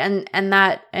that way. And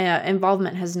that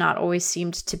involvement has not always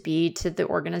seemed to be to the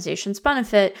organization's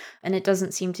benefit, and it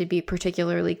doesn't seem to be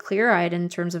particularly clear-eyed in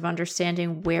terms of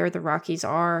understanding where the Rockies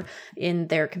are in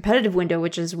their competitive window,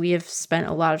 which, as we have spent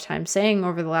a lot of time saying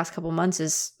over the last couple months,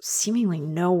 is seemingly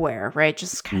nowhere, right?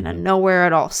 Just kind of nowhere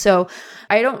at all. So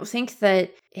I don't think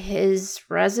that his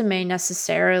resume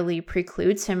necessarily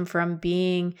precludes him from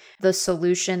being the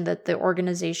solution that the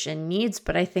organization needs,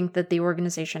 but I think that the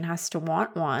organization has to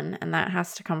want one, and that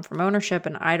has to come from ownership.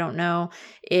 And I don't know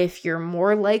if you're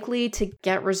more likely to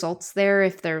get results there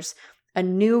if there's a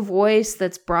new voice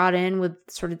that's brought in with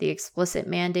sort of the explicit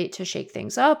mandate to shake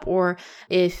things up, or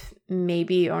if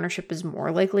maybe ownership is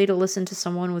more likely to listen to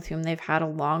someone with whom they've had a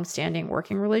long-standing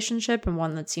working relationship and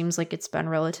one that seems like it's been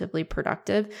relatively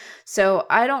productive. So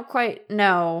I don't quite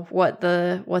know what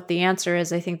the answer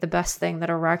is. I think the best thing that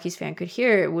a Rockies fan could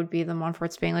hear would be the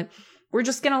Monforts being like, we're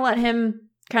just going to let him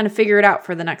kind of figure it out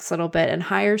for the next little bit and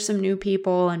hire some new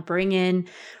people and bring in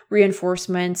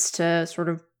reinforcements to sort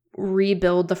of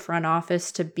rebuild the front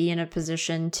office to be in a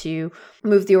position to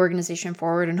move the organization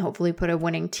forward and hopefully put a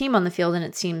winning team on the field. And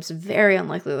it seems very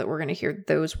unlikely that we're going to hear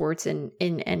those words in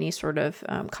any sort of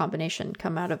combination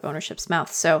come out of ownership's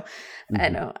mouth. So I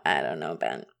don't know,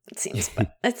 Ben.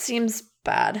 It seems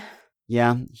bad.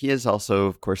 Yeah, he is also,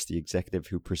 of course, the executive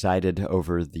who presided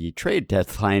over the trade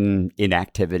deadline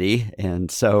inactivity. And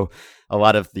so a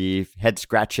lot of the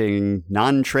head-scratching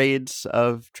non-trades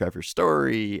of Trevor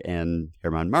Story and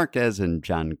German Marquez and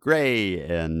John Gray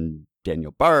and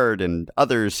Daniel Bard and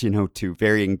others, to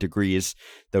varying degrees,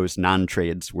 those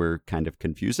non-trades were kind of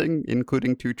confusing,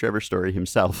 including to Trevor Story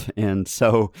himself. And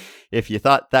so if you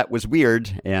thought that was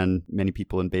weird, and many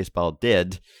people in baseball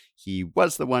did, he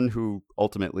was the one who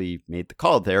ultimately made the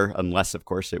call there, unless, of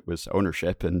course, it was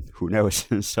ownership, and who knows.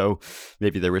 So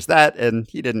maybe there was that, and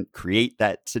he didn't create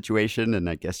that situation. And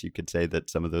I guess you could say that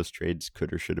some of those trades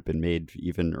could or should have been made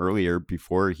even earlier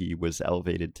before he was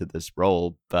elevated to this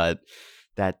role. But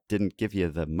that didn't give you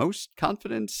the most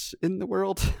confidence in the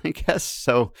world, I guess.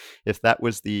 So if that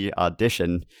was the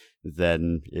audition,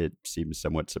 then it seems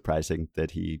somewhat surprising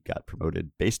that he got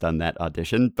promoted based on that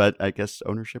audition. But I guess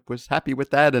ownership was happy with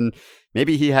that. And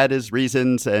maybe he had his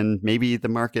reasons, and maybe the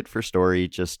market for Story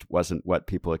just wasn't what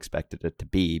people expected it to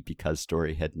be because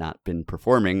Story had not been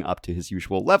performing up to his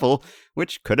usual level,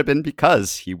 which could have been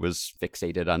because he was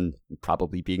fixated on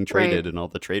probably being traded and all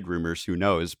the trade rumors, who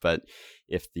knows. But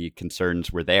if the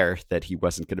concerns were there that he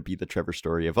wasn't going to be the Trevor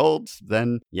Story of old,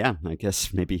 then yeah, I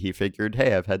guess maybe he figured,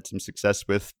 hey, I've had some success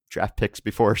with draft picks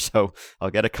before, so I'll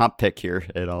get a comp pick here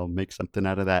and I'll make something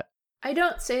out of that. I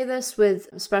don't say this with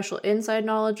special inside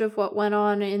knowledge of what went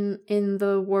on in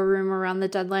the war room around the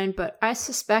deadline, but I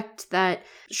suspect that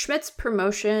Schmidt's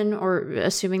promotion, or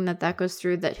assuming that goes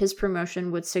through, that his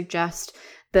promotion would suggest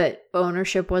that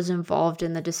ownership was involved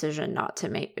in the decision not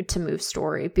to move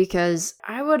Story, because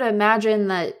I would imagine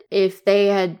that if they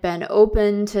had been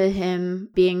open to him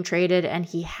being traded and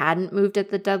he hadn't moved at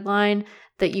the deadline,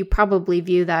 that you probably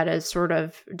view that as sort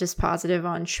of dispositive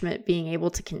on Schmidt being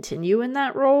able to continue in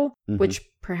that role, which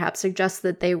perhaps suggests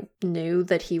that they knew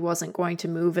that he wasn't going to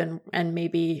move and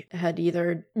maybe had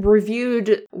either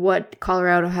reviewed what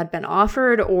Colorado had been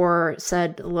offered or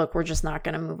said, look, we're just not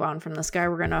going to move on from this guy.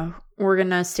 We're going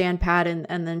to stand pat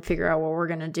and then figure out what we're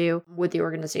going to do with the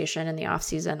organization in the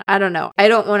offseason. I don't know. I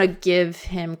don't want to give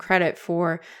him credit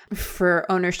for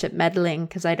ownership meddling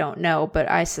because I don't know, but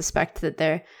I suspect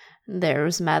that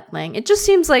there's meddling. It just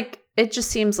seems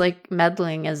like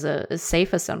meddling is a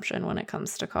safe assumption when it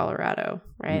comes to Colorado,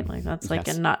 right? Like that's like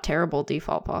a not terrible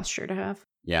default posture to have.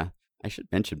 Yeah. I should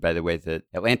mention, by the way, that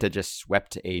Atlanta just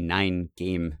swept a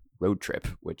 9-game road trip,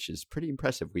 which is pretty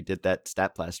impressive. We did that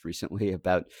stat blast recently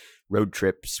about road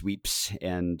trip sweeps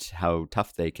and how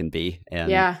tough they can be.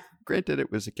 And granted,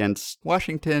 it was against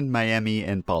Washington, Miami,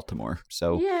 and Baltimore.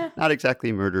 So not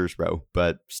exactly murderer's row,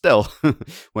 but still,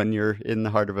 when you're in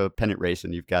the heart of a pennant race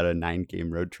and you've got a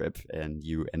 9-game road trip and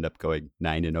you end up going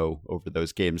 9-0 over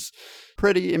those games,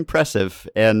 pretty impressive.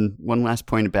 And one last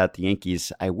point about the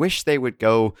Yankees, I wish they would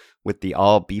go with the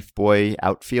all beef boy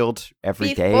outfield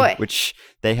every day, which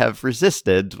they have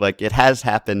resisted. Like, it has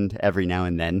happened every now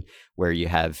and then where you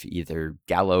have either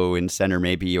Gallo in center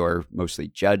maybe, or mostly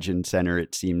Judge in center,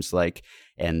 it seems like.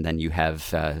 And then you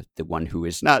have the one who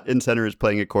is not in center is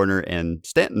playing a corner, and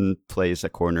Stanton plays a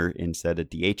corner instead of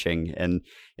DHing. And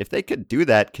if they could do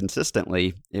that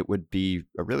consistently, it would be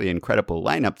a really incredible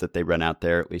lineup that they run out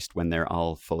there, at least when they're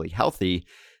all fully healthy.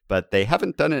 But they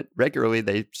haven't done it regularly.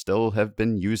 They still have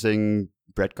been using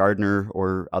Brett Gardner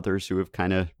or others who have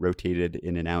kind of rotated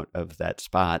in and out of that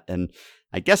spot. And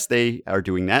I guess they are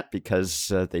doing that because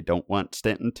they don't want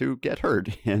Stanton to get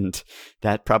hurt. And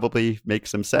that probably makes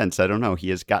some sense. I don't know. He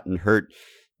has gotten hurt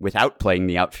without playing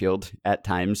the outfield at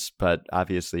times, but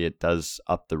obviously it does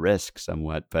up the risk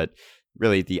somewhat. But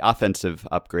really, the offensive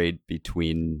upgrade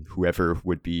between whoever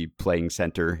would be playing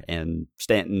center and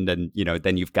Stanton, and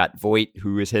then you've got Voit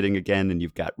who is hitting again, and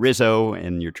you've got Rizzo,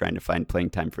 and you're trying to find playing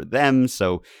time for them.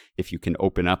 So if you can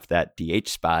open up that DH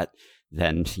spot,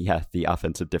 then the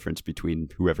offensive difference between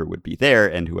whoever would be there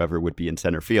and whoever would be in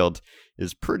center field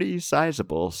is pretty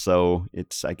sizable. So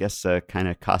it's, I guess, a kind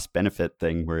of cost-benefit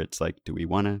thing where it's like, do we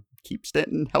want to keep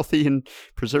Stanton healthy and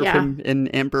preserve him in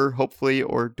amber, hopefully,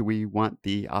 or do we want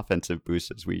the offensive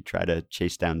boost as we try to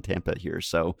chase down Tampa here?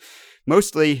 So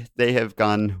mostly they have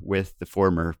gone with the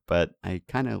former, but I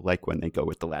kind of like when they go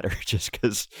with the latter just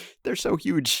because they're so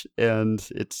huge and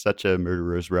it's such a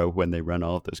murderer's row when they run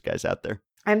all of those guys out there.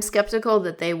 I'm skeptical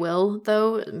that they will,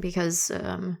 though, because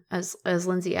as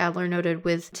Lindsay Adler noted,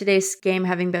 with today's game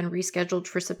having been rescheduled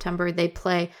for September, they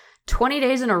play 20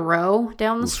 days in a row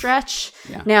down the stretch.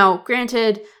 Yeah. Now,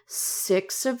 granted,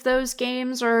 6 of those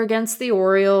games are against the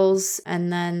Orioles,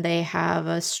 and then they have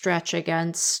a stretch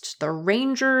against the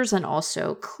Rangers and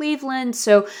also Cleveland.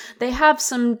 So they have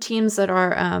some teams that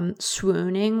are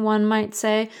swooning, one might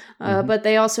say, but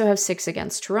they also have 6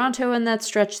 against Toronto in that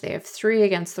stretch. They have 3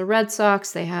 against the Red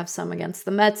Sox. They have some against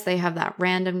the Mets. They have that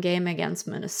random game against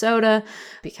Minnesota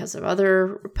because of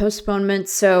other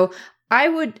postponements. So I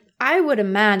would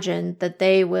imagine that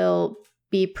they will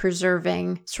be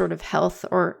preserving sort of health,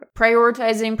 or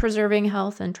prioritizing preserving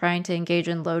health and trying to engage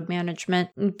in load management,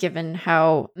 given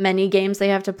how many games they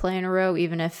have to play in a row,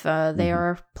 even if they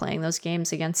are playing those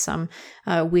games against some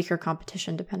weaker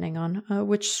competition, depending on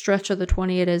which stretch of the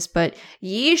 20 it is. But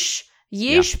yeesh,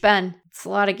 Ben. It's a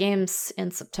lot of games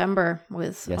in September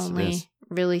with only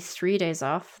really 3 days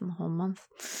off in the whole month.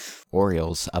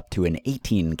 Orioles up to an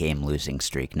 18-game losing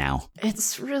streak now.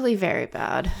 It's really very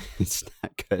bad. It's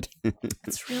not good.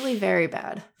 It's really very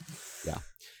bad. Yeah.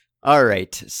 All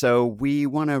right. So we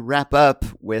want to wrap up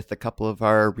with a couple of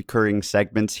our recurring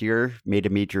segments here. Made a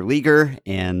Major Leaguer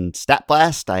and Stat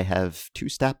Blast. I have 2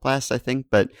 Stat Blasts, I think,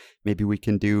 but maybe we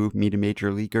can do Meet a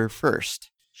Major Leaguer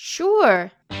first.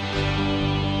 Sure.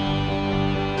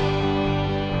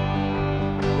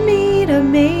 Meet a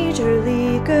major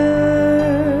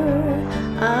leaguer.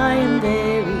 I am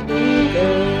very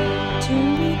eager to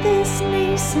meet this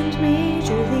nascent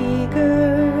major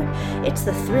leaguer. It's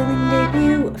the thrilling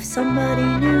debut of somebody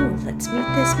new. Let's meet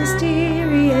this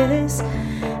mysterious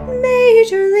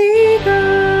major leaguer.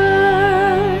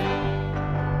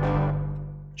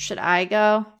 Should I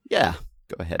go? Yeah,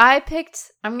 go ahead.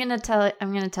 I'm gonna tell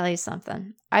you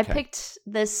something. I picked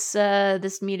this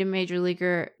Meet a Major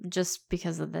Leaguer just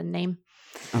because of the name.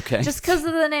 Okay. Just because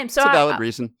of the name. So it's a valid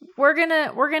reason. We're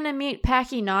gonna meet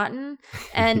Packy Naughton,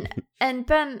 and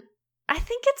Ben, I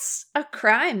think it's a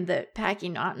crime that Packy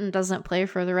Naughton doesn't play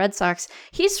for the Red Sox.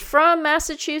 He's from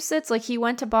Massachusetts, like he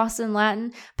went to Boston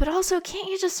Latin, but also can't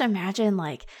you just imagine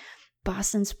like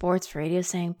Boston Sports Radio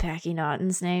saying Packy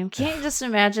Naughton's name? Can't you just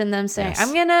imagine them saying,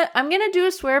 yes. I'm gonna do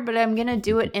a swear, but I'm gonna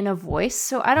do it in a voice.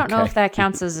 So I don't know if that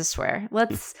counts as a swear.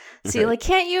 Let's see. Like,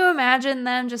 can't you imagine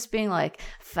them just being like,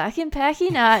 fucking Packy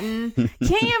Naughton?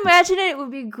 Can't you imagine it? It would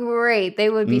be great.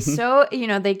 They would be so,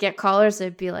 they'd get callers.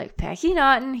 They'd be like, Packy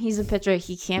Naughton, he's a pitcher.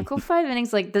 He can't go 5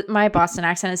 innings. Like, my Boston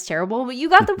accent is terrible, but you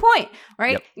got the point,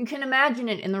 right? Yep. You can imagine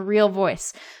it in the real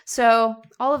voice. So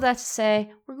all of that to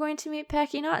say, we're going to meet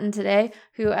Packy Naughton today,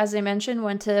 who, as I mentioned,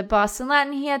 went to Boston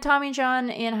Latin. He had Tommy John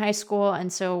in high school,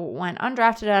 and so went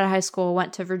undrafted out of high school,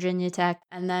 went to Virginia Tech,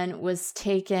 and then was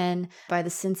taken by the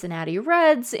Cincinnati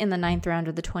Reds in the 9th round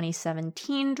of the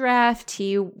 2017 draft.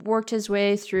 He worked his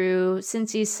way through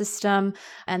Cincy's system,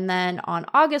 and then on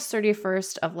August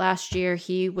 31st of last year,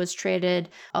 he was traded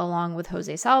along with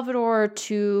Jose Salvador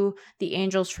to the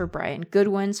Angels for Brian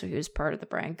Goodwin. So he was part of the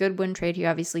Brian Goodwin trade. He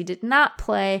obviously did not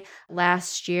play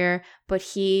last year, but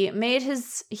he made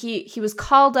he was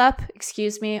called up,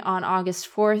 on August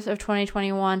 4th of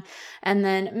 2021, and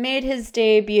then made his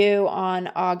debut on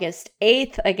August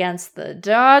 8th against the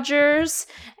Dodgers.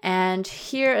 And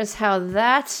here is how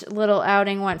that little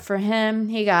outing went for him.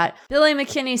 He got Billy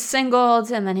McKinney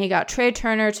singled, and then he got Trey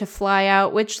Turner to fly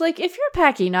out, which, like, if you're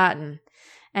Packy Naughton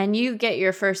and you get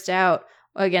your first out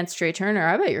against Trey Turner,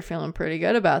 I bet you're feeling pretty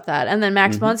good about that. And then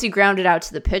Max Muncy grounded out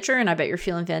to the pitcher, and I bet you're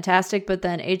feeling fantastic. But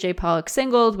then AJ Pollock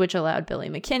singled, which allowed Billy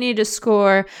McKinney to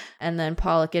score, and then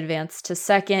Pollock advanced to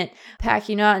second.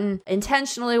 Packy Naughton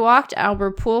intentionally walked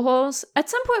Albert Pujols. At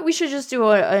some point, we should just do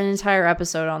an entire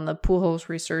episode on the Pujols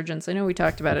resurgence. I know we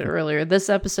talked about it earlier this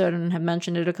episode and have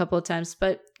mentioned it a couple of times,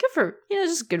 but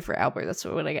just good for Albert. That's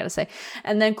what I gotta say.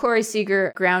 And then Corey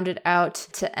Seager grounded out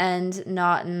to end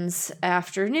Naughton's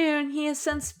afternoon. He has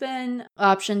since been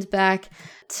optioned back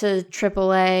to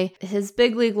AAA. His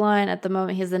big league line at the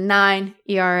moment, he has a 9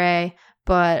 ERA,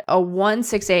 but a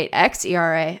 1.68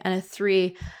 xERA and a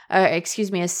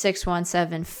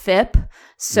 6.17 FIP.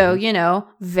 So,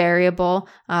 variable.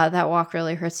 That walk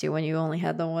really hurts you when you only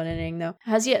had the 1 inning, though.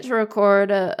 Has yet to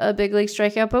record a big league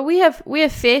strikeout, but we have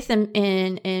faith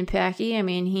in Packy. I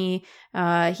mean, he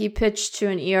pitched to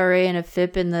an ERA and a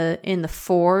FIP in the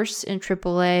 4s in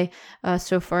AAA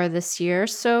so far this year.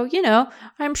 So,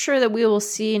 I'm sure that we will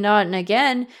see Naughton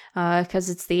again because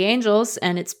it's the Angels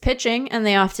and it's pitching and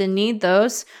they often need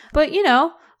those. But,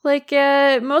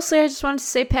 mostly I just wanted to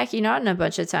say Packy Naughton a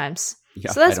bunch of times.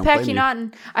 Yeah, so that's Packy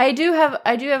Naughton. I do have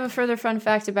a further fun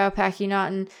fact about Packy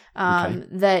Naughton,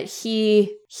 that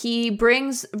he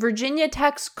brings Virginia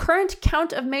Tech's current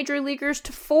count of major leaguers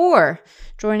to 4,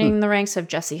 joining the ranks of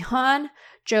Jesse Hahn,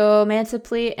 Joe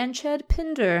Mantiply, and Chad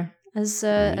Pinder as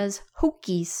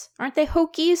Hokies. Aren't they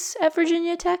Hokies at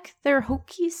Virginia Tech? They're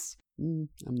Hokies. I'm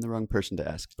the wrong person to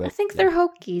ask, but I think they're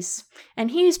Hokies. And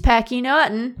he's Packy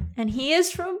Naughton, and he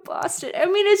is from Boston. I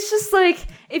mean, it's just like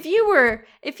if you were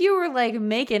like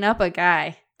making up a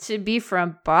guy to be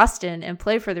from Boston and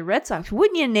play for the Red Sox,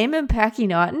 wouldn't you name him Packy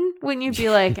Naughton? Wouldn't you be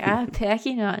like,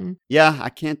 Packy Naughton? Yeah, I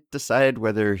can't decide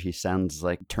whether he sounds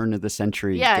like turn of the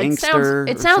century gangster.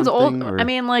 It sounds old. Or... I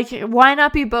mean, like, why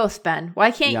not be both, Ben?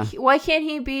 Why can't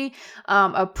he be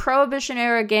a Prohibition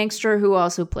era gangster who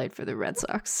also played for the Red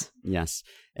Sox? Yes.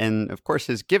 And of course,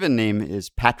 his given name is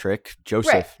Patrick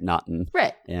Joseph Naughton.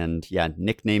 Right. And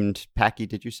nicknamed Packy.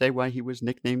 Did you say why he was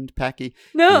nicknamed Packy?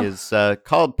 No. He is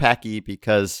called Packy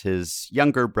because his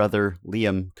younger brother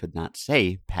Liam could not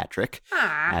say Patrick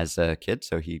as a kid,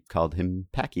 so he called him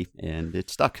Packy, and it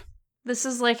stuck. This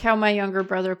is like how my younger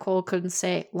brother Cole couldn't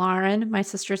say Lauren, my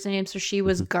sister's name, so she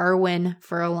was Garwin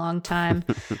for a long time.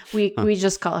 We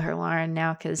just call her Lauren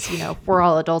now because, we're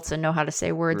all adults and know how to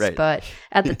say words. Right. But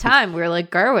at the time, we were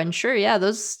like, Garwin, sure, yeah,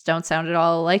 those don't sound at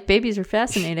all alike. Babies are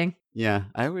fascinating. Yeah,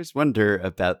 I always wonder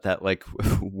about that. Like,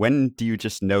 when do you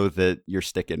just know that you're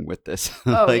sticking with this?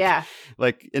 Oh, like, yeah.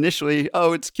 Like initially,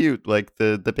 oh, it's cute. Like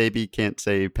the baby can't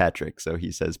say Patrick, so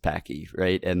he says Packy,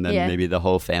 right? And then maybe the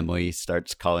whole family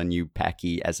starts calling you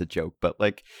Packy as a joke. But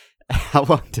like, how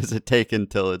long does it take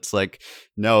until it's like,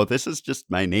 no, this is just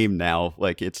my name now.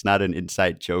 Like, it's not an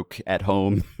inside joke at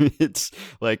home. It's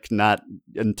like not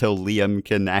until Liam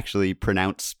can actually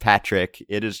pronounce Patrick.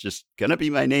 It is just going to be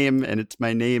my name, and it's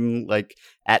my name like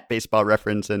at Baseball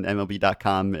Reference and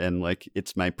MLB.com, and like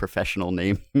it's my professional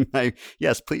name.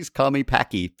 Yes, please call me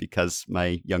Packy, because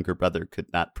my younger brother could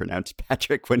not pronounce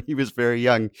Patrick when he was very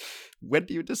young. When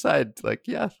do you decide, like,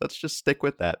 yeah, let's just stick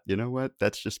with that? You know what?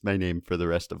 That's just my name for the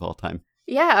rest of all time.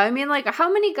 Yeah, I mean, like,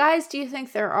 how many guys do you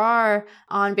think there are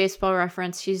on Baseball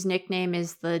Reference whose nickname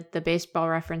is the Baseball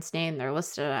Reference name they're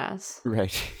listed as?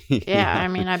 Right. Yeah, I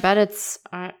mean, I bet it's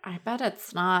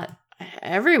not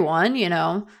everyone, you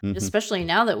know, especially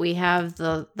now that we have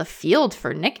the field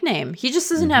for nickname. He just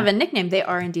doesn't have a nickname. They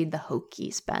are indeed the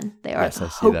Hokies, Ben. They are. Yes, I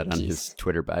see that on his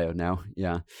Twitter bio now.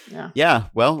 Yeah. Yeah.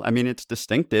 Well, I mean, it's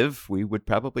distinctive. We would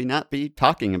probably not be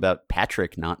talking about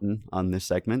Patrick Naughton on this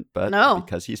segment, but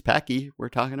because he's Packy, we're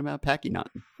talking about Packy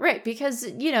Naughton. Right, because,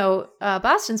 you know,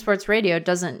 Boston Sports Radio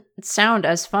doesn't sound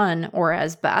as fun or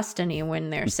as Boston-y when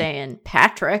they're saying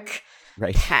Patrick.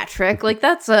 Right. Patrick, like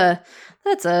that's a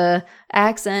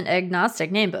accent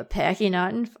agnostic name, but Packy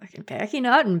Naughton, fucking Packy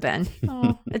Naughton, Ben.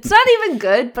 Oh, it's not even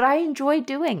good, but I enjoy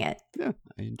doing it. Yeah,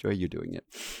 I enjoy you doing it.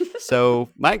 So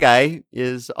my guy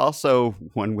is also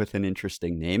one with an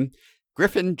interesting name,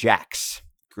 Griffin Jax.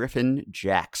 Griffin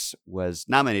Jax was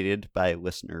nominated by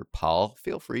listener Paul.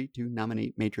 Feel free to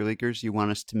nominate major leaguers you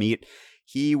want us to meet.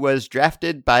 He was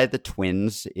drafted by the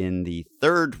Twins in the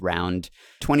 3rd round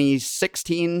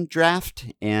 2016 draft,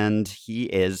 and he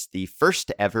is the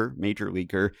first ever major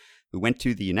leaguer who went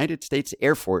to the United States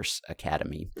Air Force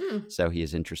Academy. So he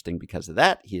is interesting because of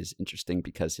that. He is interesting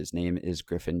because his name is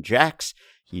Griffin Jax.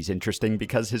 He's interesting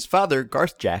because his father,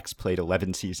 Garth Jax, played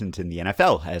 11 seasons in the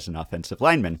NFL as an offensive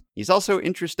lineman. He's also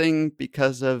interesting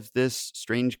because of this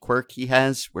strange quirk he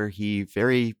has where he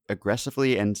very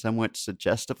aggressively and somewhat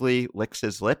suggestively licks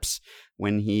his lips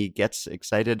when he gets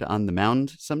excited on the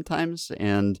mound sometimes.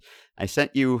 And I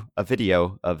sent you a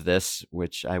video of this,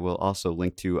 which I will also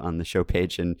link to on the show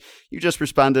page, and you just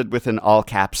responded with an all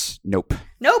caps, nope.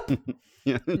 Nope.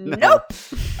 Nope.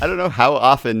 I don't know how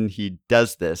often he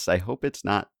does this. I hope it's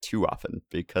not too often,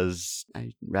 because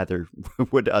I rather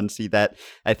would unsee that,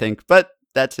 I think. But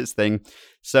that's his thing.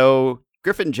 So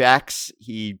Griffin Jax,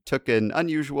 he took an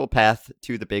unusual path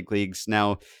to the big leagues.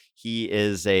 Now, he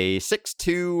is a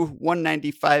 6'2",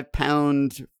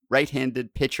 195-pound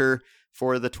right-handed pitcher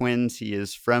for the Twins. He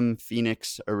is from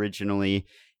Phoenix originally,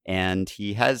 and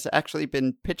he has actually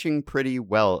been pitching pretty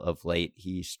well of late.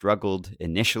 He struggled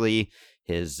initially.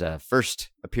 His first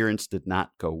appearance did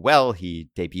not go well. He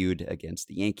debuted against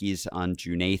the Yankees on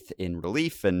June 8th in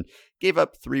relief and gave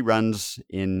up 3 runs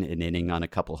in an inning on a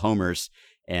couple homers,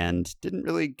 and didn't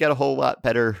really get a whole lot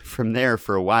better from there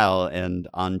for a while. And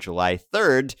on July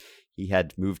 3rd, he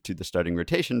had moved to the starting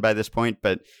rotation by this point,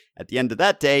 but at the end of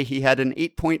that day, he had an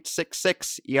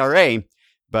 8.66 ERA.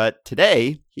 But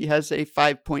today, he has a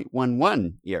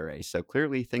 5.11 ERA, so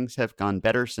clearly things have gone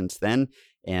better since then.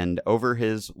 And over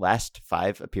his last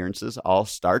 5 appearances, all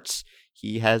starts,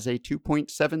 he has a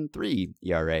 2.73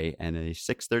 ERA and a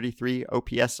 633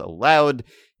 OPS allowed,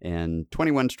 and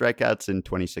 21 strikeouts in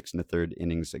 26 1/3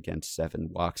 innings against 7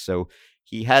 walks. So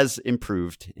he has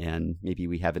improved, and maybe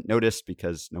we haven't noticed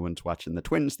because no one's watching the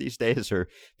Twins these days, or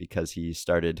because he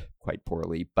started quite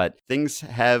poorly. But things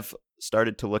have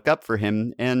started to look up for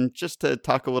him. And just to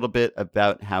talk a little bit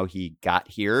about how he got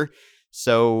here.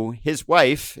 So his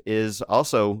wife is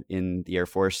also in the Air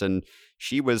Force, and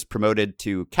she was promoted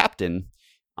to captain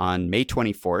on May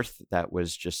 24th. That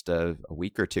was just a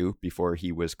week or two before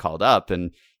he was called up.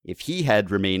 And if he had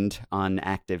remained on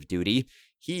active duty,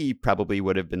 he probably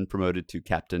would have been promoted to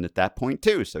captain at that point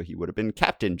too. So he would have been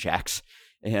Captain Jax.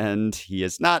 And he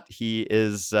is not. He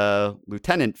is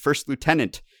First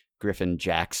Lieutenant Griffin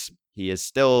Jax. He is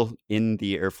still in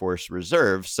the Air Force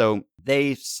Reserve. So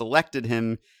they selected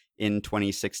him in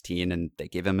 2016, and they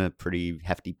gave him a pretty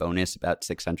hefty bonus, about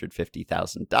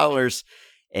 $650,000.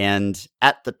 And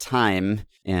at the time,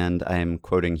 and I'm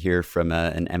quoting here from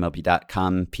an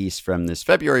MLB.com piece from this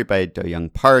February by Do-Young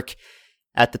Park,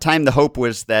 at the time, the hope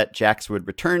was that Jax would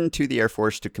return to the Air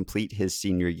Force to complete his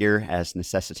senior year as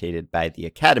necessitated by the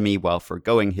Academy while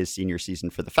foregoing his senior season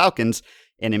for the Falcons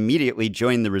and immediately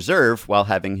joined the reserve while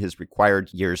having his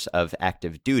required years of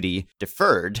active duty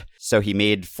deferred. So he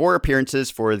made 4 appearances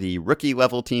for the rookie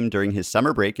level team during his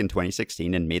summer break in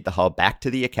 2016 and made the haul back to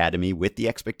the academy with the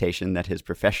expectation that his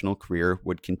professional career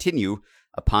would continue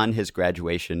upon his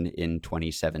graduation in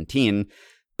 2017.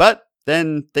 But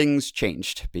then things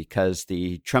changed because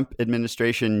the Trump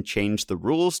administration changed the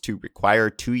rules to require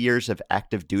 2 years of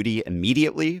active duty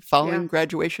immediately following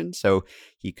graduation. So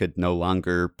he could no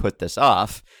longer put this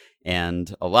off.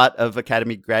 And a lot of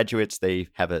academy graduates, they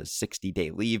have a 60-day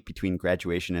leave between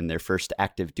graduation and their first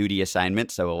active duty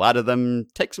assignment. So a lot of them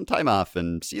take some time off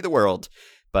and see the world.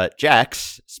 But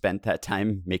Jax spent that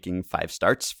time making 5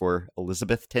 starts for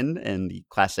Elizabethton and the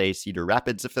Class A Cedar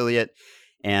Rapids affiliate.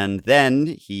 And then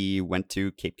he went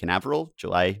to Cape Canaveral,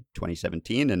 July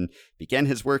 2017, and began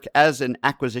his work as an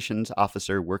acquisitions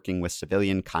officer working with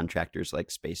civilian contractors like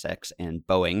SpaceX and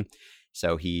Boeing.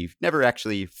 So he never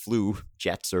actually flew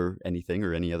jets or anything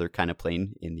or any other kind of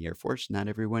plane in the Air Force. Not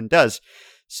everyone does.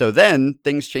 So then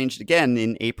things changed again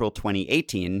in April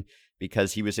 2018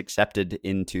 because he was accepted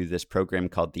into this program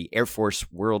called the Air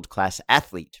Force World Class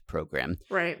Athlete Program,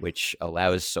 right, which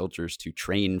allows soldiers to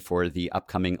train for the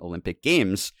upcoming Olympic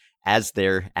Games as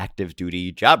their active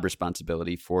duty job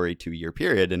responsibility for a 2-year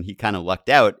period. And he kind of lucked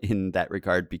out in that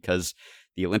regard because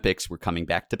the Olympics were coming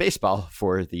back to baseball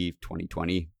for the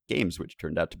 2020 Games, which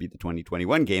turned out to be the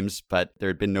 2021 Games, but there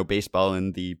had been no baseball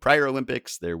in the prior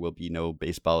Olympics. There will be no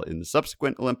baseball in the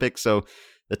subsequent Olympics. So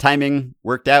the timing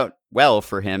worked out well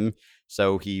for him.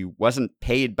 So he wasn't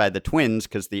paid by the Twins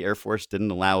because the Air Force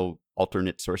didn't allow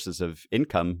alternate sources of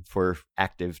income for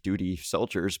active duty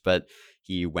soldiers, but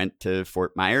he went to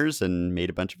Fort Myers and made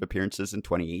a bunch of appearances in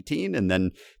 2018 and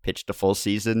then pitched a full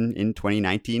season in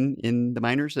 2019 in the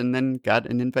minors and then got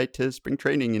an invite to spring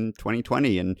training in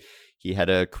 2020. And he had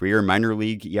a career minor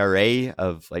league ERA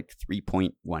of like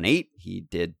 3.18. He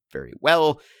did very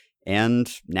well.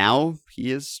 And now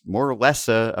he is more or less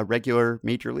a regular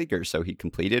major leaguer. So he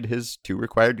completed his 2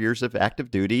 required years of active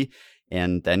duty,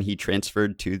 and then he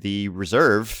transferred to the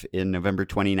reserve in November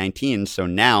 2019. So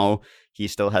now he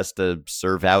still has to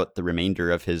serve out the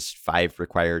remainder of his 5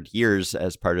 required years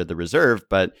as part of the reserve,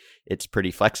 but it's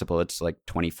pretty flexible. It's like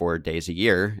 24 days a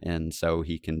year. And so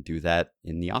he can do that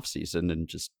in the off season and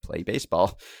just play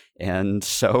baseball. And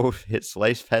so his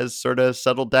life has sort of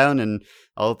settled down, and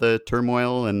all the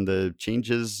turmoil and the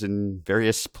changes in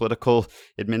various political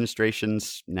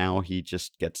administrations. Now he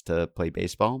just gets to play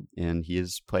baseball, and he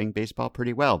is playing baseball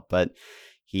pretty well. But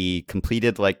he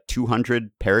completed like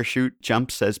 200 parachute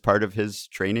jumps as part of his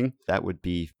training. That would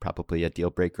be probably a deal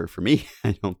breaker for me.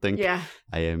 I don't think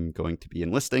I am going to be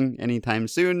enlisting anytime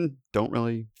soon. Don't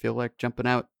really feel like jumping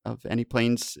out of any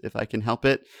planes if I can help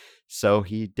it. So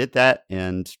he did that.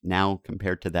 And now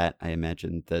compared to that, I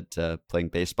imagine that playing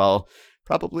baseball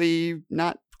probably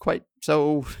not quite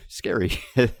so scary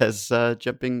as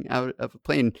jumping out of a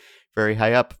plane very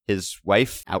high up. His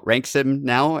wife outranks him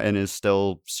now and is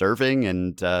still serving,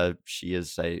 and she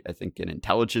is, I think, an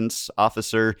intelligence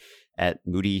officer at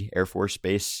Moody Air Force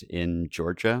Base in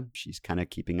Georgia. She's kind of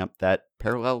keeping up that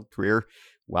parallel career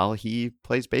while he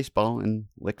plays baseball and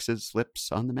licks his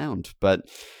lips on the mound. But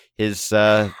his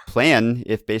plan,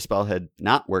 if baseball had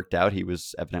not worked out, he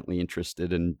was evidently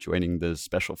interested in joining the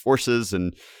Special Forces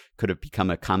and could have become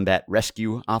a combat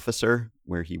rescue officer,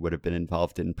 where he would have been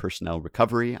involved in personnel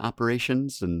recovery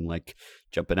operations and like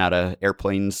jumping out of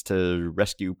airplanes to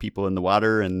rescue people in the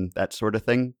water and that sort of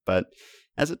thing. But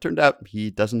as it turned out, he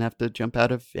doesn't have to jump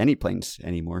out of any planes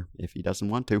anymore if he doesn't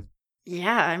want to.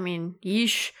 Yeah, I mean,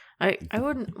 yeesh. I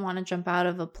wouldn't want to jump out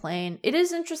of a plane. It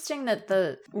is interesting that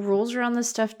the rules around this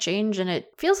stuff change, and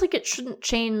it feels like it shouldn't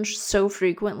change so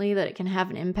frequently that it can have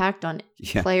an impact on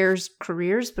players'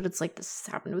 careers, but it's like this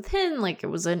happened with him. Like, it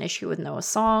was an issue with Noah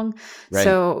Song. Right.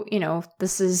 So,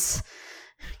 this is...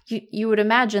 You would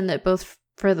imagine that both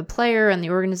for the player and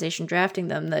the organization drafting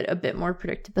them, that a bit more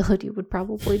predictability would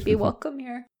probably be welcome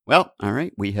here. Well, all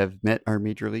right. We have met our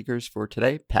major leaguers for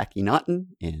today, Packy Naughton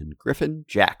and Griffin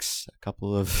Jax. A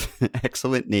couple of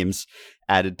excellent names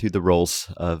added to the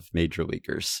rolls of major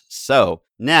leaguers. So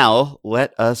now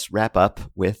let us wrap up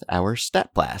with our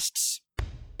stat blasts.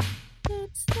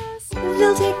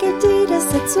 They'll take a data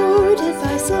set sorted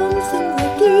by something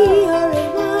like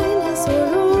ERA minus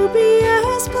or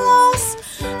OPS plus,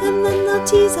 and then they'll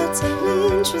tease out some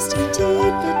interesting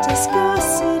tidbit,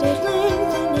 discuss it at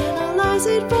length, and analyze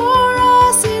it for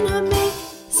us in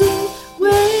amazing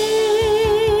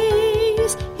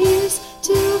ways. Here's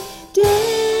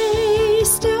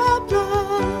today's Stat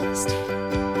Blast.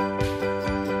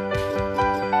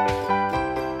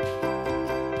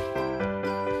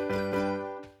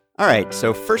 All right,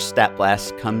 so first Stat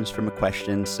Blast comes from a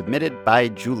question submitted by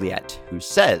Juliet, who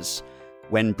says,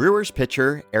 when Brewers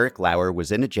pitcher Eric Lauer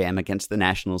was in a jam against the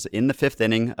Nationals in the 5th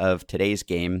inning of today's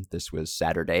game, this was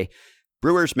Saturday,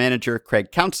 Brewers manager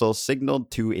Craig Counsell signaled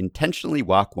to intentionally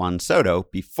walk Juan Soto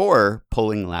before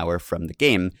pulling Lauer from the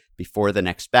game before the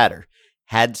next batter.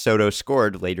 Had Soto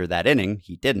scored later that inning,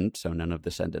 he didn't, so none of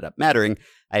this ended up mattering.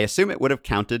 I assume it would have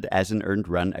counted as an earned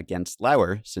run against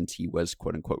Lauer since he was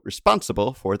quote-unquote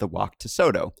responsible for the walk to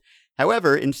Soto.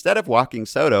 However, instead of walking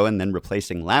Soto and then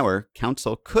replacing Lauer,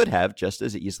 Counsell could have just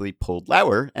as easily pulled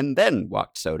Lauer and then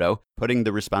walked Soto, putting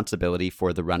the responsibility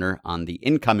for the runner on the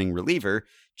incoming reliever,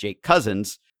 Jake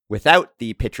Cousins, without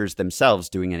the pitchers themselves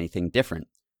doing anything different.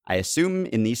 I assume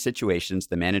in these situations,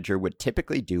 the manager would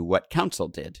typically do what Counsell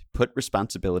did, put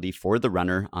responsibility for the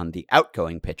runner on the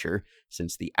outgoing pitcher,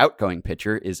 since the outgoing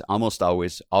pitcher is almost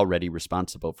always already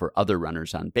responsible for other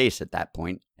runners on base at that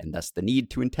point, and thus the need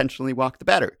to intentionally walk the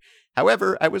batter.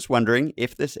 However, I was wondering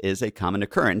if this is a common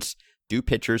occurrence. Do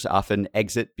pitchers often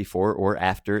exit before or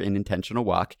after an intentional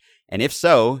walk? And if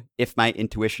so, if my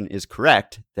intuition is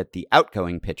correct, that the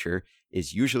outgoing pitcher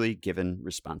is usually given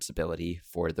responsibility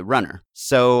for the runner.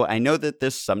 So I know that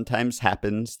this sometimes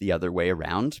happens the other way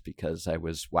around because I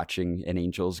was watching an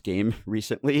Angels game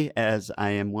recently, as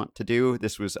I am wont to do.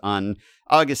 This was on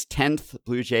August 10th,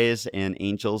 Blue Jays and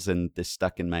Angels, and this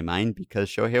stuck in my mind because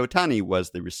Shohei Ohtani was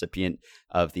the recipient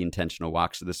of the intentional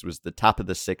walk. So this was the top of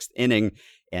the 6th inning,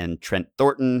 and Trent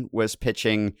Thornton was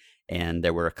pitching. And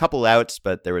there were a couple outs,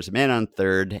 but there was a man on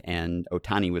third, and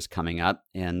Ohtani was coming up.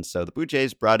 And so the Blue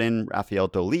Jays brought in Rafael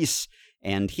Dolis,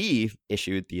 and he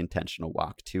issued the intentional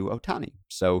walk to Ohtani.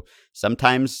 So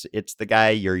sometimes it's the guy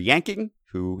you're yanking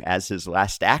who, as his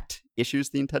last act,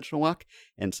 issues the intentional walk.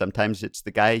 And sometimes it's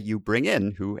the guy you bring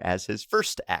in who, as his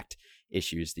first act,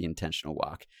 issues the intentional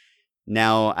walk.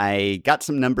 Now, I got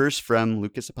some numbers from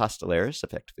Lucas Apostolaris,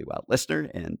 Effectively Wild listener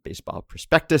and Baseball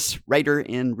Prospectus writer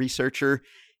and researcher.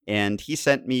 And he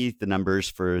sent me the numbers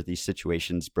for these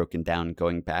situations broken down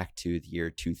going back to the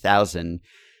year 2000.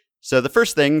 So the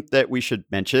first thing that we should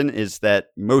mention is that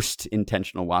most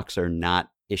intentional walks are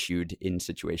not issued in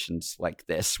situations like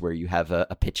this, where you have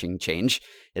a pitching change.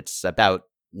 It's about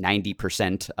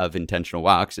 90% of intentional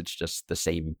walks. It's just the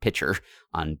same pitcher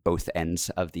on both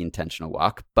ends of the intentional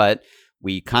walk. But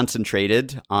we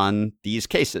concentrated on these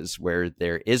cases where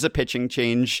there is a pitching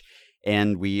change.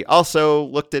 And we also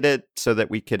looked at it so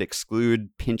that we could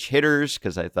exclude pinch hitters,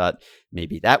 because I thought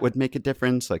maybe that would make a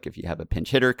difference. Like if you have a pinch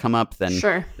hitter come up, then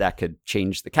that could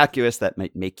change the calculus. That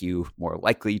might make you more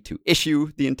likely to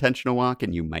issue the intentional walk,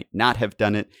 and you might not have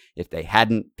done it if they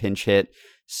hadn't pinch hit.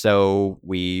 So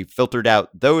we filtered out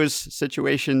those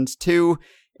situations too.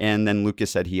 And then Lucas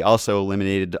said he also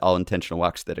eliminated all intentional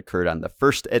walks that occurred on the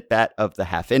first at-bat of the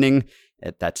half inning.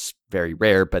 That's very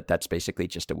rare, but that's basically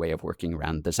just a way of working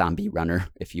around the zombie runner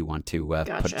if you want to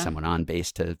put someone on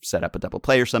base to set up a double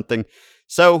play or something.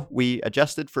 So we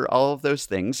adjusted for all of those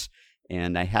things,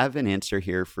 and I have an answer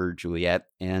here for Juliet,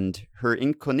 and her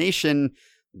inclination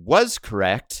was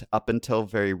correct up until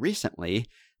very recently,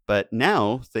 but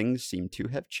now things seem to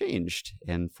have changed,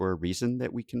 and for a reason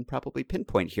that we can probably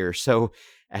pinpoint here. So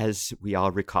as we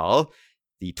all recall,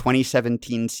 the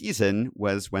 2017 season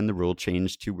was when the rule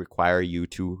changed to require you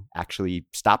to actually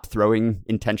stop throwing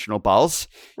intentional balls.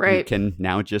 Right. You can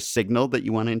now just signal that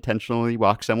you want to intentionally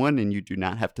walk someone, and you do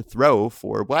not have to throw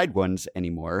 4 wide ones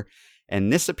anymore.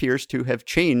 And this appears to have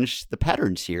changed the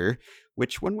patterns here,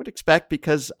 which one would expect,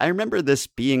 because I remember this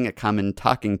being a common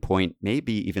talking point,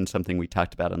 maybe even something we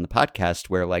talked about on the podcast,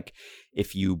 where like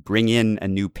if you bring in a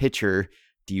new pitcher,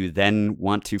 do you then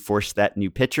want to force that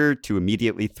new pitcher to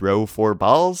immediately throw 4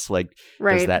 balls? Like,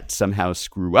 does that somehow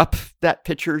screw up that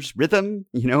pitcher's rhythm?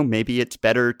 You know, maybe it's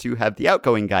better to have the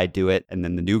outgoing guy do it, and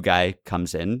then the new guy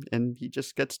comes in and he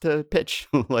just gets to pitch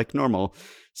like normal.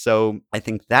 So I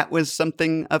think that was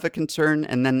something of a concern.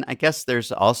 And then I guess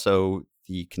there's also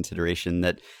the consideration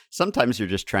that sometimes you're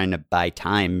just trying to buy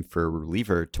time for a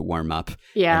reliever to warm up.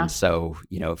 Yeah. And so,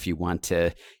 you know, if you want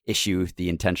to issue the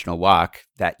intentional walk,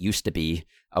 that used to be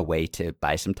a way to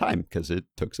buy some time because it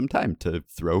took some time to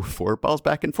throw 4 balls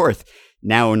back and forth.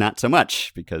 Now, not so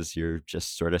much because you're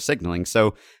just sort of signaling.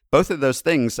 So both of those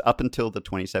things up until the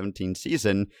 2017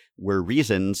 season were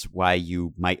reasons why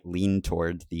you might lean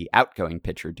toward the outgoing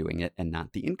pitcher doing it and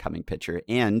not the incoming pitcher.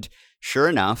 And sure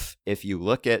enough, if you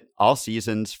look at all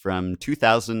seasons from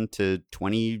 2000 to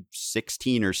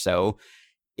 2016 or so,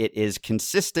 it is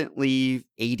consistently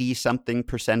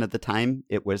 80-something% of the time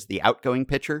it was the outgoing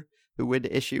pitcher who would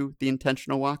issue the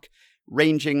intentional walk,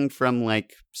 ranging from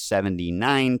like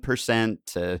 79%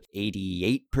 to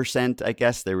 88%, I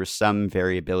guess. There was some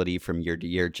variability from year to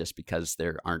year just because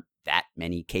there aren't that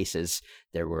many cases.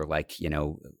 There were like,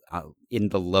 in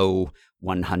the low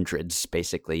 100s,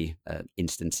 basically,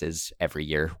 instances every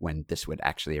year when this would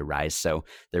actually arise. So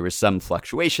there was some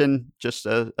fluctuation, just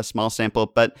a small sample,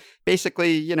 but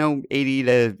basically, 80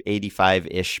 to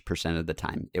 85-ish% of the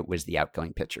time, it was the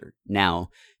outgoing pitcher. Now,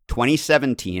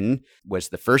 2017 was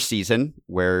the first season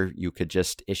where you could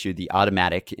just issue the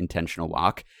automatic intentional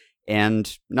walk,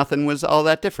 and nothing was all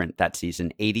that different that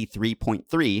season.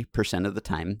 83.3% of the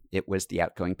time, it was the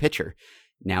outgoing pitcher.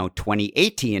 Now,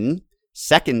 2018,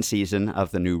 second season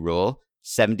of the new rule,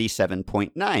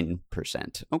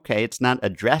 77.9%. Okay, it's not a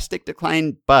drastic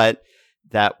decline, but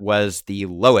that was the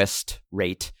lowest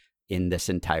rate in this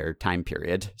entire time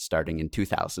period, starting in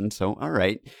 2000. So, all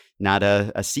right, not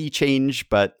a sea change,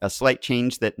 but a slight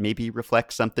change that maybe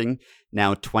reflects something.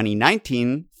 Now,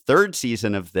 2019, third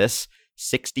season of this,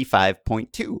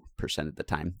 65.2% of the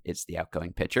time, it's the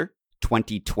outgoing pitcher.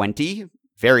 2020,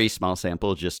 very small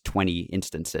sample, just 20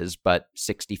 instances, but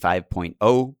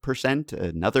 65.0%,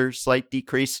 another slight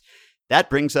decrease. That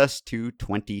brings us to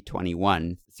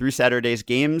 2021. Through Saturday's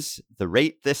games, the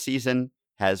rate this season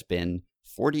has been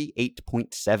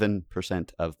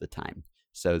 48.7% of the time.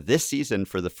 So this season,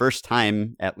 for the first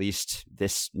time, at least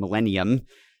this millennium,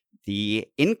 the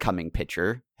incoming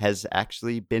pitcher has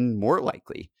actually been more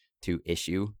likely to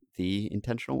issue the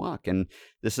intentional walk. And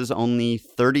this is only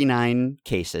 39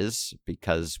 cases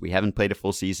because we haven't played a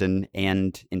full season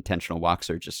and intentional walks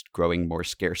are just growing more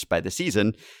scarce by the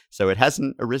season. So it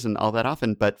hasn't arisen all that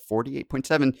often, but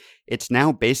 48.7, it's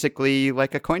now basically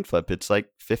like a coin flip. It's like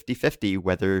 50-50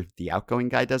 whether the outgoing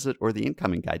guy does it or the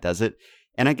incoming guy does it.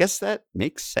 And I guess that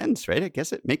makes sense, right? I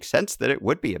guess it makes sense that it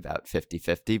would be about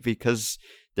 50-50 because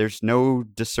there's no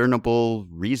discernible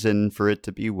reason for it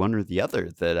to be one or the other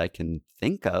that I can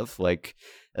think of. Like,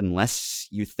 unless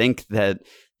you think that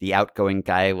the outgoing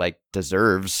guy like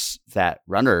deserves that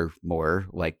runner more,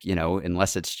 like,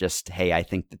 unless it's just, hey, I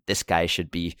think that this guy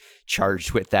should be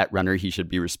charged with that runner. He should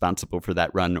be responsible for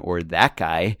that run, or that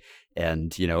guy.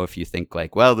 And, if you think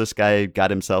like, well, this guy got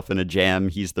himself in a jam,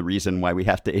 he's the reason why we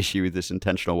have to issue this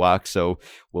intentional walk, so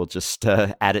we'll just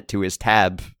add it to his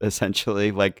tab,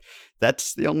 essentially. Like,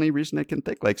 that's the only reason I can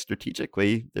think. Like,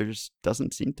 strategically, there just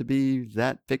doesn't seem to be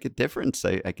that big a difference.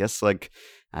 I guess, like,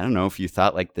 I don't know if you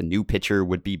thought like the new pitcher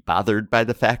would be bothered by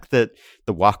the fact that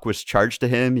the walk was charged to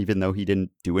him, even though he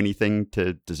didn't do anything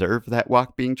to deserve that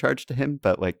walk being charged to him.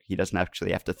 But like, he doesn't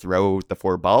actually have to throw the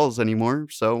 4 balls anymore.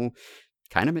 So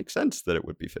kind of makes sense that it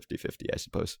would be 50-50, I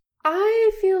suppose.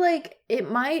 I feel like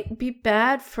it might be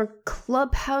bad for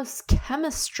clubhouse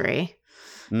chemistry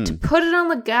to put it on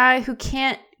the guy who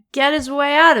can't get his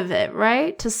way out of it,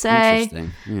 right? To say,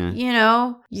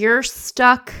 you're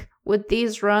stuck with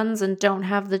these runs and don't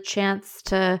have the chance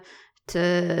to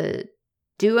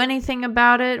do anything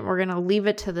about it. We're going to leave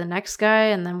it to the next guy.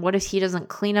 And then what if he doesn't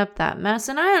clean up that mess?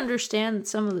 And I understand that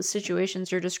some of the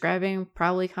situations you're describing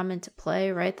probably come into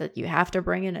play, right? That you have to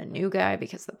bring in a new guy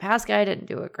because the past guy didn't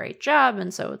do a great job.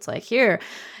 And so it's like, here,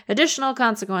 additional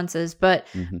consequences. But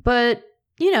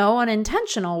an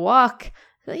intentional walk,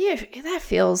 that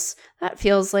feels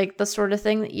like the sort of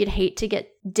thing that you'd hate to get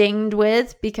dinged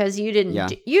with because you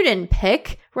didn't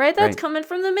pick, right? That's coming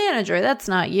from the manager. That's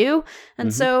not you.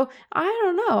 And so I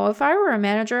don't know. If I were a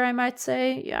manager, I might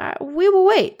say, yeah, we will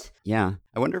wait. Yeah.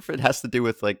 I wonder if it has to do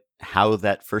with like how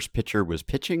that first pitcher was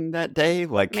pitching that day.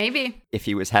 Like, maybe if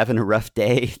he was having a rough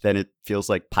day, then it feels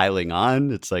like piling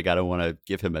on. It's like, I don't want to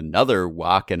give him another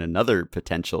walk and another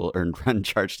potential earned run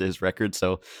charge to his record,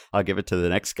 so I'll give it to the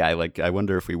next guy. Like, I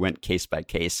wonder if we went case by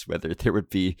case, whether there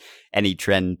would be any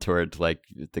trend toward like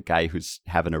the guy who's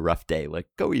having a rough day, like,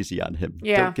 go easy on him.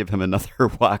 Yeah. Don't give him another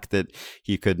walk that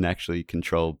he couldn't actually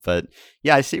control. But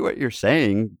yeah, I see what you're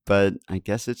saying, but I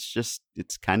guess it's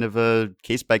kind of a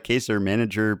case by case or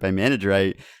manager by manager.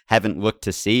 I haven't looked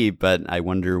to see, but I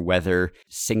wonder whether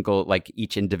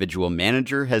each individual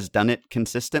manager has done it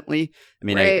consistently. I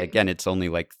mean, right. Again, it's only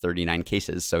like 39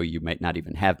 cases, so you might not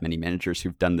even have many managers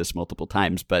who've done this multiple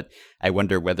times, but I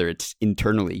wonder whether it's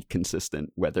internally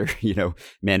consistent, whether,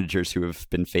 managers who have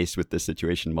been faced with this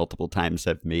situation multiple times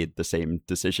have made the same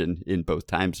decision in both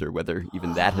times, or whether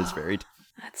even that has varied.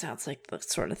 That sounds like the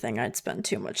sort of thing I'd spend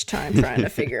too much time trying to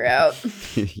figure out.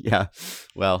 Yeah.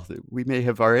 Well, we may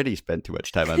have already spent too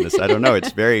much time on this. I don't know.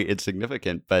 It's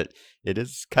significant, but it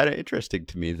is kind of interesting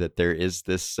to me that there is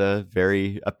this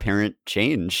very apparent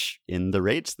change in the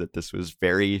rates, that this was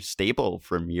very stable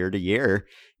from year to year.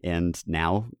 And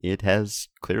now it has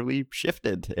clearly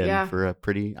shifted, and for a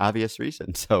pretty obvious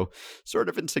reason. So sort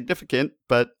of insignificant,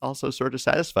 but also sort of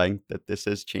satisfying that this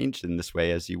has changed in this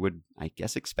way, as you would, I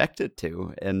guess, expect it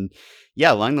to. And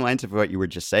yeah, along the lines of what you were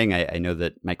just saying, I know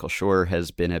that Michael Shore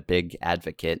has been a big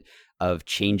advocate of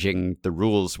changing the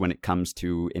rules when it comes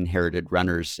to inherited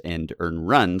runners and earned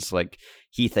runs. Like,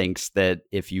 he thinks that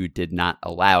if you did not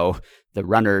allow the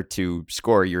runner to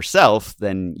score yourself,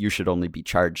 then you should only be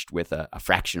charged with a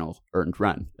fractional earned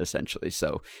run, essentially.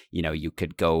 So, you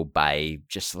could go by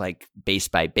just like base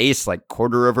by base, like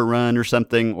quarter of a run or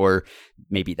something, or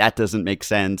maybe that doesn't make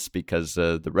sense because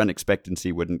the run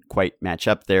expectancy wouldn't quite match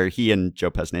up there. He and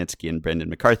Joe Posnanski and Brendan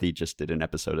McCarthy just did an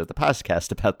episode of the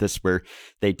podcast about this, where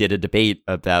they did a debate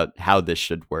about how this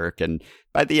should work. And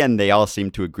by the end, they all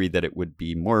seemed to agree that it would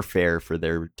be more fair for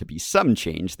there to be some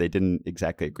change. They didn't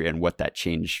exactly agree on what that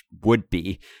change would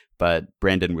be, but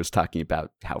Brandon was talking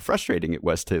about how frustrating it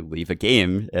was to leave a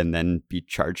game and then be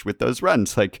charged with those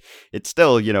runs. Like, it's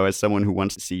still, as someone who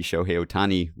wants to see Shohei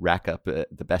Ohtani rack up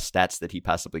the best stats that he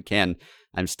possibly can,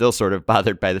 I'm still sort of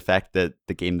bothered by the fact that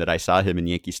the game that I saw him in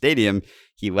Yankee Stadium,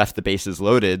 he left the bases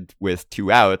loaded with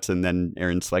 2 outs, and then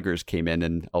Aaron Slegers came in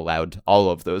and allowed all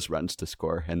of those runs to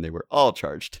score, and they were all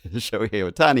charged to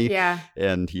Shohei Ohtani. Yeah.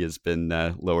 And he has been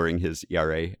lowering his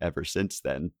ERA ever since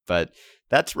then. But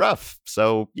that's rough.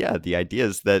 So yeah, the idea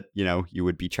is that, you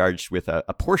would be charged with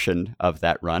a portion of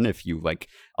that run if you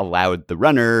allowed the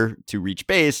runner to reach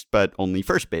base, but only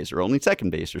first base or only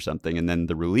second base or something. And then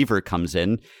the reliever comes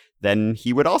in, then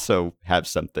he would also have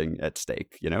something at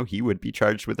stake. He would be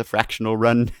charged with a fractional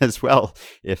run as well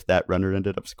if that runner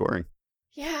ended up scoring.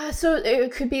 Yeah, so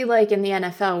it could be like in the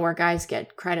NFL where guys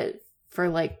get credit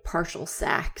for partial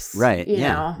sacks. Right. You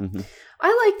know? Mm-hmm.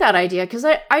 I like that idea because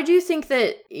I do think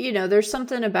that, there's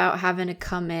something about having to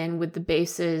come in with the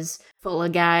bases full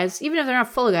of guys, even if they're not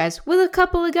full of guys, with a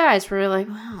couple of guys where you're like,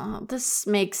 well, this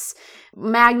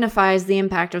magnifies the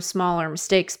impact of smaller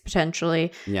mistakes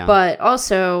potentially. Yeah. But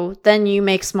also then you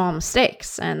make small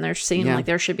mistakes and there seem like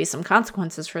there should be some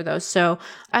consequences for those. So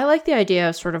I like the idea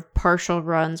of sort of partial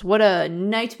runs. What a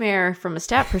nightmare from a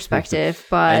stat perspective,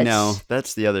 but I know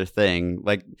that's the other thing.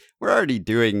 We're already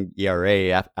doing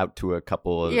ERA out to a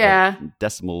couple of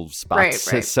decimal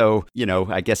spots. Right. So,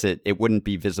 I guess it wouldn't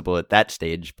be visible at that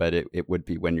stage, but it would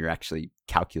be when you're actually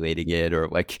calculating it, or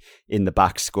in the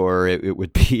box score, it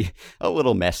would be a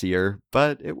little messier,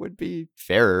 but it would be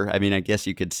fairer. I mean, I guess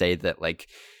you could say that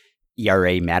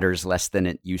ERA matters less than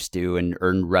it used to, and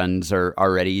earned runs are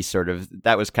already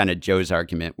that was kind of Joe's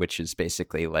argument, which is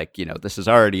basically this is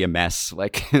already a mess.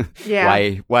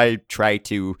 Why try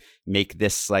to make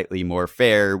this slightly more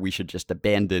fair? We should just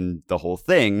abandon the whole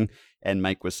thing. And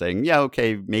Mike was saying, yeah,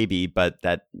 okay, maybe, but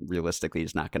that realistically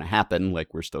is not going to happen.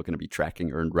 We're still going to be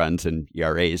tracking earned runs and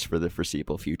ERAs for the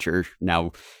foreseeable future.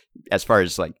 Now, as far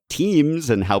as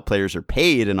teams and how players are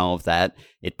paid and all of that,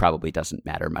 it probably doesn't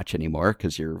matter much anymore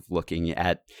because you're looking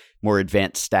at more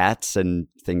advanced stats and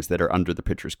things that are under the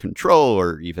pitcher's control,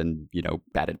 or even,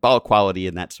 batted ball quality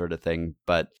and that sort of thing.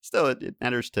 But still, it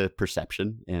matters to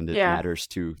perception, and it matters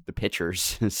to the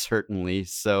pitchers, certainly.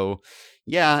 So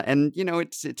yeah, and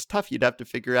it's tough. You'd have to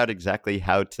figure out exactly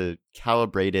how to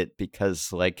calibrate it,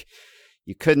 because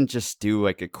you couldn't just do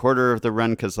a quarter of the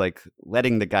run, because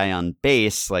letting the guy on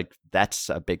base, that's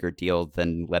a bigger deal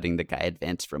than letting the guy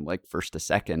advance from first to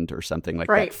second or something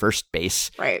that. First base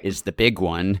is the big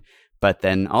one. But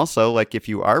then also, if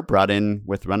you are brought in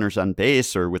with runners on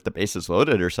base or with the bases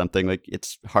loaded or something,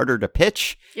 it's harder to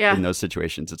pitch in those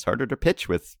situations. It's harder to pitch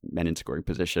with men in scoring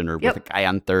position or with a guy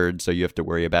on third. So you have to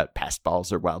worry about passed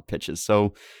balls or wild pitches.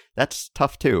 So that's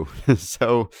tough too.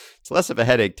 So it's less of a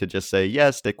headache to just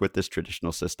say, stick with this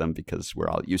traditional system because we're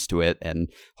all used to it. And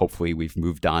hopefully we've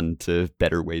moved on to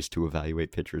better ways to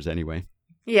evaluate pitchers anyway.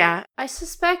 Yeah, I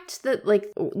suspect that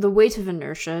the weight of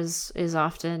inertia is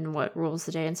often what rules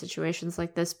the day in situations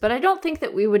like this, but I don't think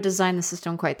that we would design the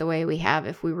system quite the way we have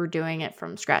if we were doing it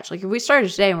from scratch. If we started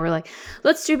today and we're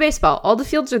let's do baseball, all the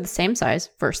fields are the same size,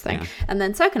 first thing. Yeah. And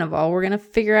then second of all, we're going to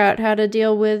figure out how to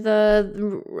deal with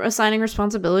assigning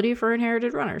responsibility for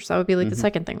inherited runners. That would be the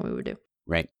second thing we would do.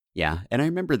 Right. Yeah. And I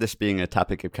remember this being a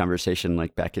topic of conversation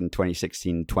back in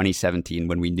 2016, 2017,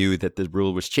 when we knew that the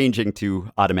rule was changing to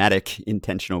automatic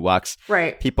intentional walks.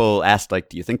 Right. People asked,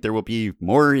 do you think there will be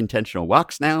more intentional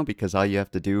walks now? Because all you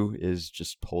have to do is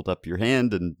just hold up your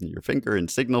hand and your finger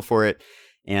and signal for it.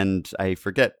 And I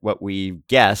forget what we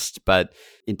guessed, but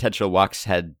intentional walks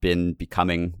had been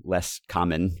becoming less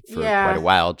common for quite a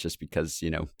while, just because,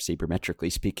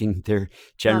 sabermetrically speaking, they're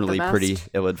generally pretty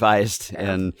ill-advised.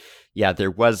 Yeah. And there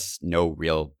was no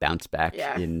real bounce back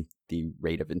in the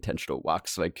rate of intentional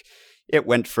walks. Like, it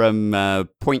went from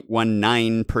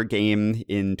 0.19 per game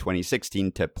in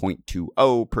 2016 to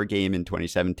 0.20 per game in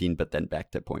 2017, but then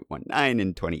back to 0.19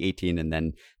 in 2018, and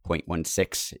then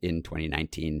 0.16 in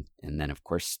 2019. And then, of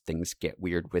course, things get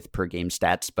weird with per game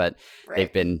stats, but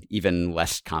they've been even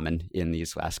less common in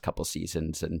these last couple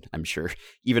seasons, and I'm sure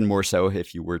even more so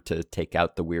if you were to take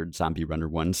out the weird zombie runner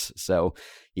ones. So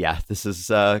yeah, this is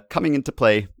coming into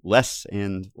play less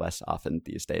and less often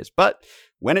these days. But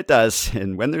when it does,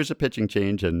 and when there's a pitching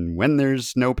change, and when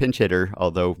there's no pinch hitter,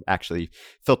 although actually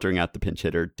filtering out the pinch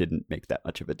hitter didn't make that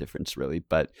much of a difference, really.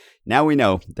 But now we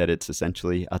know that it's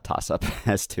essentially a toss-up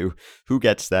as to who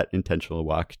gets that intentional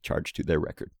walk charged to their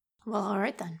record. Well, all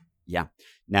right then. Yeah.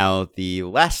 Now, the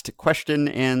last question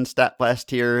and stat blast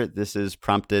here, this is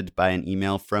prompted by an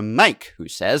email from Mike, who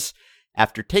says,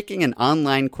 after taking an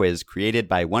online quiz created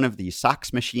by one of the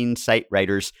Sox Machine site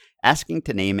writers asking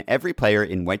to name every player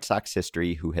in White Sox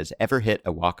history who has ever hit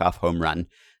a walk-off home run,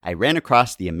 I ran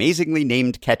across the amazingly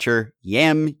named catcher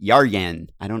Yam Yaryan.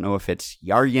 I don't know if it's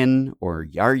Yaryan or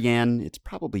Yaryan. It's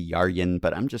probably Yaryan,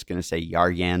 but I'm just going to say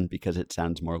Yaryan because it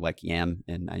sounds more like Yam,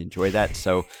 and I enjoy that.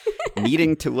 So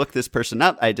needing to look this person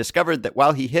up, I discovered that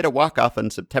while he hit a walk-off on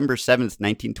September 7th,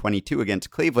 1922 against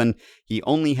Cleveland, he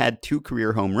only had 2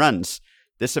 career home runs.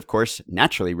 This, of course,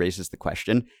 naturally raises the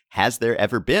question, has there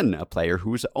ever been a player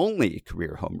whose only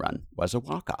career home run was a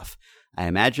walk-off? I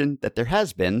imagine that there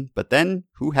has been, but then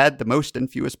who had the most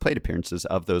and fewest plate appearances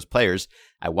of those players?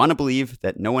 I want to believe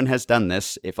that no one has done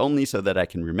this, if only so that I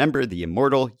can remember the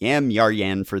immortal Yam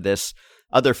Yaryan for this.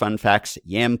 Other fun facts,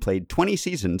 Yam played 20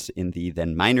 seasons in the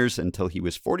then minors until he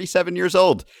was 47 years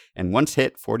old, and once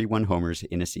hit 41 homers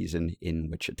in a season in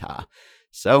Wichita.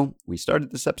 So we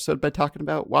started this episode by talking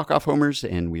about walk-off homers,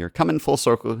 and we are coming full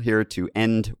circle here to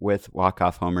end with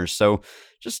walk-off homers. So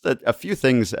just a few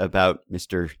things about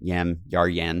Mr. Yam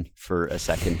Yaryan for a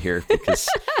second here, because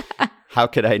how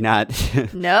could I not?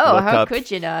 No, how could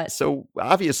you not? So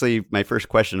obviously my first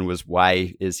question was,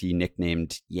 why is he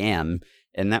nicknamed Yam?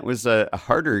 And that was a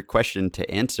harder question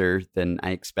to answer than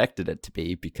I expected it to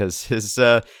be, because his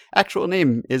actual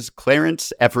name is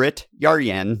Clarence Everett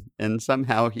Yaryan, and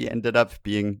somehow he ended up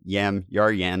being Yam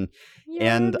Yaryan.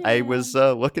 And I was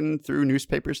looking through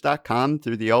newspapers.com,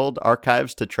 through the old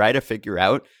archives, to try to figure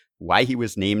out why he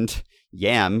was named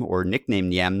Yam or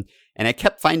nicknamed Yam. And I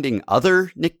kept finding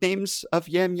other nicknames of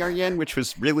Yam Yaryan, which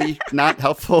was really not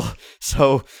helpful.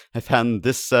 So I found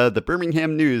this, the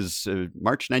Birmingham News,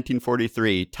 March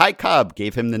 1943. Ty Cobb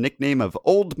gave him the nickname of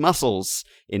Old Muscles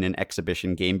in an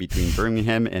exhibition game between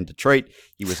Birmingham and Detroit.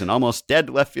 He was an almost dead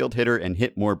left field hitter and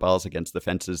hit more balls against the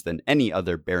fences than any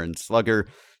other Barron slugger.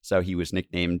 So he was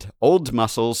nicknamed Old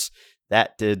Muscles.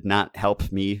 That did not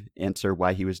help me answer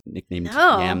why he was nicknamed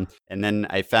Yam. And then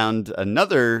I found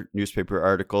another newspaper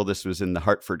article. This was in the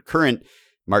Hartford Courant,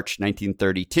 March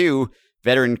 1932.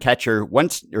 Veteran catcher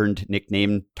once earned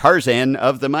nickname Tarzan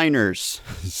of the Minors.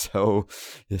 So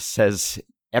this says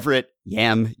Everett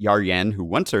Yam Yaryan, who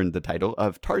once earned the title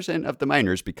of Tarzan of the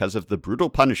Minors because of the brutal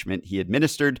punishment he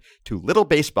administered to little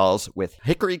baseballs with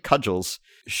hickory cudgels,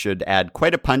 should add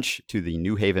quite a punch to the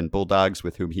New Haven Bulldogs,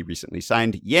 with whom he recently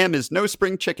signed. Yam is no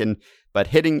spring chicken, but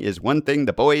hitting is one thing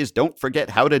the boys don't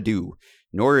forget how to do.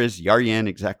 Nor is Yaryan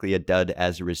exactly a dud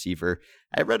as a receiver.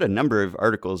 I read a number of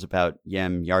articles about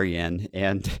Yam Yaryan,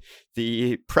 and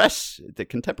the press, the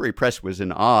contemporary press, was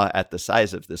in awe at the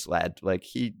size of this lad. Like,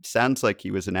 he sounds like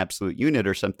he was an absolute unit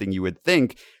or something, you would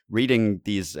think, reading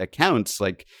these accounts.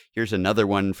 Like, here's another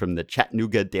one from the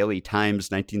Chattanooga Daily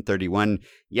Times, 1931.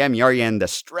 Yam Yaryan, the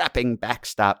strapping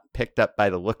backstop, picked up by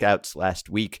the Lookouts last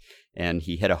week, and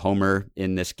he hit a homer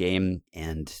in this game.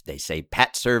 And they say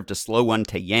Pat served a slow one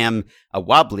to Yam, a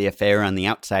wobbly affair on the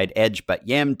outside edge, but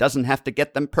Yam doesn't have to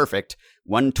get them perfect.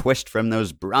 One twist from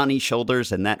those brawny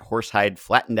shoulders and that horsehide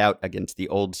flattened out against the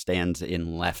old stands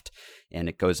in left. And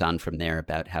it goes on from there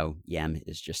about how Yam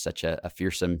is just such a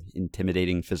fearsome,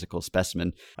 intimidating physical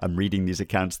specimen. I'm reading these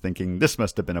accounts thinking, this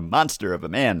must have been a monster of a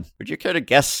man. Would you care to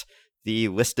guess the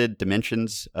listed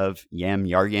dimensions of Yam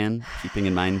Yaryan, keeping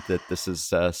in mind that this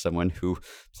is someone who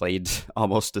played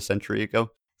almost a century ago?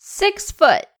 6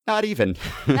 foot. Not even.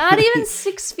 Not even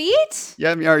 6 feet?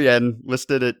 Yam Yaryan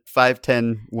listed at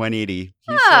 5'10", 180.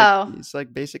 He's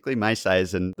like basically my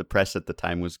size, and the press at the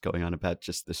time was going on about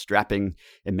just the strapping,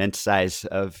 immense size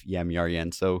of Yam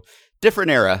Yaryan. So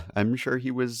different era. I'm sure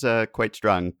he was quite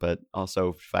strong, but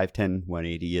also 5'10",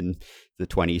 180 in the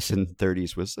 20s and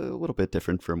 30s was a little bit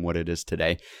different from what it is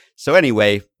today. So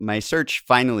anyway, my search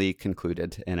finally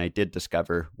concluded, and I did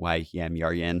discover why Yam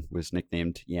Yaryan was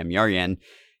nicknamed Yam Yaryan.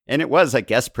 And it was, I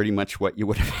guess, pretty much what you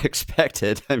would have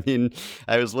expected. I mean,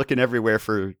 I was looking everywhere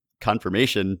for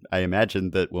confirmation. I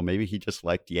imagined that, well, maybe he just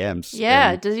liked yams.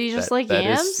 Yeah, does he just like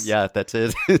yams? Yeah, that's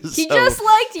it. He just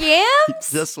liked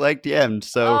yams? Just liked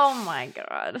yams. So, oh my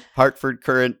God. Hartford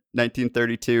Courant,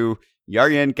 1932.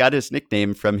 Yaryan got his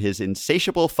nickname from his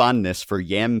insatiable fondness for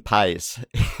yam pies.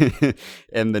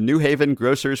 And the New Haven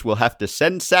grocers will have to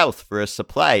send south for a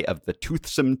supply of the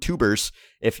toothsome tubers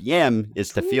if yam is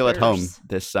to feel at home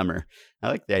this summer. I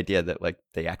like the idea that like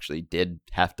they actually did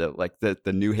have to, like the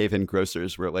New Haven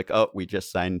grocers were like, oh, we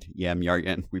just signed Yam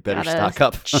Yaryan. We better stock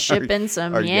up. Ship in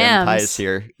some our yams. yam pies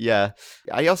here. Yeah.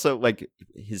 I also like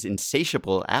his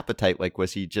insatiable appetite. Like,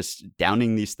 was he just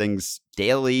downing these things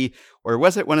daily? Or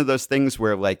was it one of those things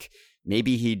where like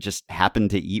maybe he just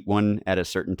happened to eat one at a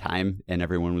certain time and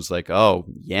everyone was like, oh,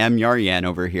 Yam Yaryan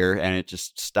over here. And it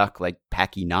just stuck like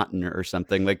Packy Naughton or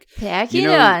something. Like, Packy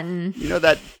Naughton. You know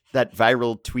that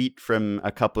viral tweet from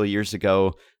a couple of years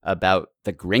ago about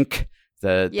the Grink,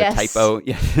 the typo.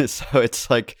 Yeah, so it's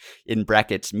like in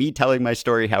brackets, me telling my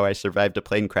story how I survived a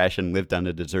plane crash and lived on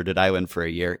a deserted island for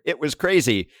a year. It was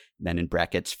crazy. And then in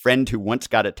brackets, friend who once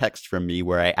got a text from me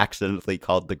where I accidentally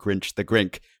called the Grinch the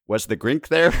Grink. Was the Grink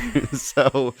there?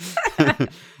 So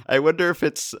I wonder if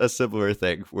it's a similar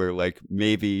thing where like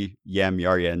maybe Yam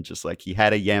Yaryan just like he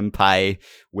had a yam pie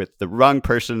with the wrong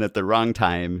person at the wrong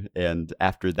time. And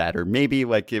after that, or maybe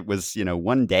like it was,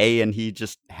 one day and he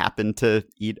just happened to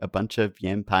eat a bunch of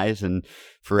yam pies and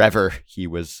forever he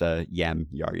was Yam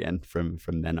Yaryan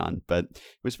from then on. But it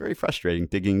was very frustrating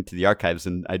digging into the archives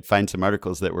and I'd find some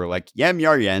articles that were like Yam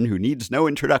Yaryan who needs no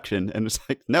introduction. And it's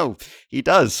like, no, he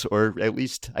does. Or at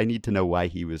least I need to know why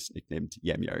he was nicknamed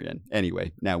Yam Yaryan.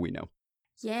 Anyway, now we know.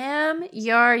 Yam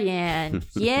Yaryan.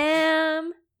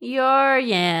 Yam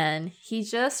Yaryan. He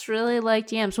just really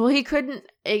liked yams. Well, he couldn't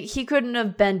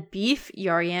have been Beef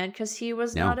Yaryan because he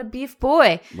was not a beef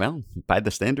boy. Well, by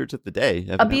the standards of the day,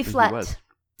 a beeflet.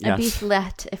 A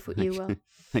beeflet, if you will.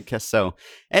 I guess so.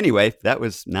 Anyway, that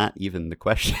was not even the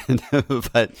question,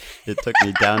 but it took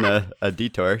me down a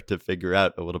detour to figure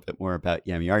out a little bit more about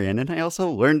Yam Yaryan. And I also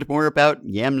learned more about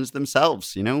yams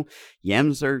themselves.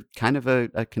 Yams are kind of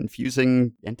a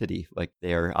confusing entity. Like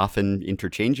they are often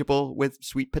interchangeable with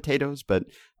sweet potatoes, but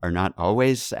are not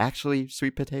always actually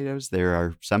sweet potatoes. There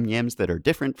are some yams that are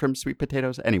different from sweet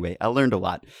potatoes. Anyway, I learned a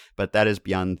lot, but that is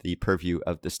beyond the purview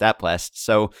of the StatBlast.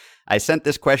 So I sent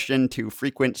this question to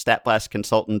frequent StatBlast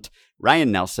consultant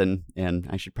Ryan Nelson, and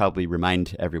I should probably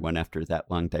remind everyone after that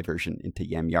long diversion into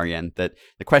Yam Yaryan that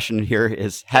the question here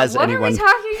is, has anyone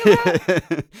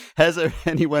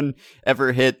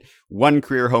ever hit one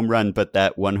career home run, but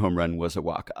that one home run was a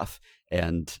walk-off?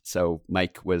 And so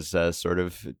Mike was sort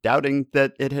of doubting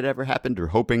that it had ever happened or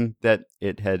hoping that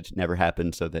it had never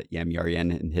happened so that Yam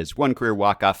Yaryan in his one career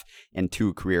walk-off and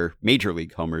two career major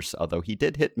league homers, although he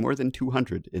did hit more than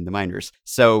 200 in the minors.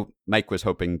 So Mike was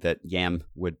hoping that Yam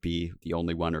would be the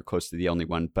only one or close to the only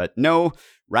one. But no,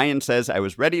 Ryan says, I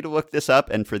was ready to look this up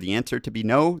and for the answer to be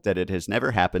no, that it has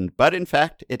never happened. But in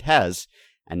fact, it has.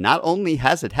 And not only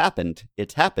has it happened,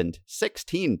 it's happened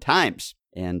 16 times.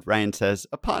 And Ryan says,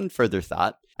 upon further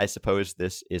thought, I suppose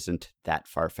this isn't that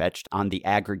far-fetched. On the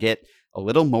aggregate, a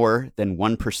little more than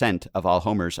 1% of all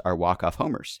homers are walk-off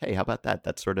homers. Hey, how about that?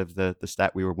 That's sort of the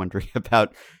stat we were wondering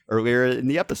about earlier in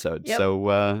the episode. Yep.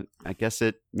 So I guess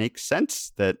it makes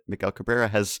sense that Miguel Cabrera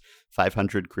has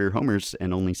 500 career homers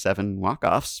and only 7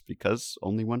 walk-offs because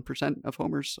only 1% of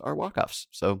homers are walk-offs.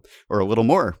 So, or a little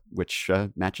more, which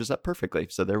matches up perfectly.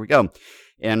 So there we go.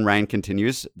 And Ryan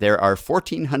continues, there are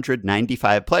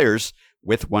 1,495 players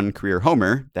with one career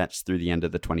homer. That's through the end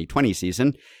of the 2020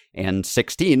 season. And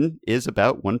 16 is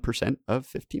about 1% of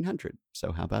 1,500.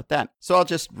 So how about that? So I'll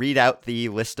just read out the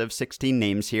list of 16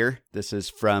 names here. This is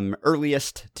from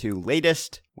earliest to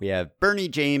latest. We have Bernie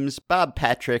James, Bob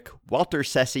Patrick, Walter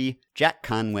Sessi, Jack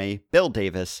Conway, Bill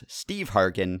Davis, Steve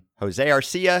Hargan, Jose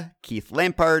Arcia, Keith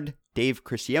Lampard, Dave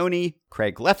Criscione,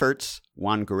 Craig Lefferts,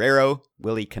 Juan Guerrero,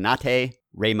 Willie Canate,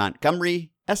 Ray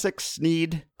Montgomery, Essex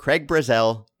Sneed, Craig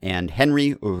Brazel, and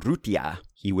Henry Urrutia.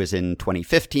 He was in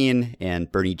 2015, and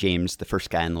Bernie James, the first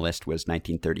guy on the list, was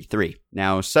 1933.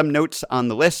 Now, some notes on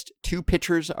the list. 2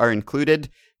 pitchers are included.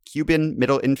 Cuban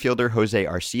middle infielder Jose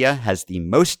Arcia has the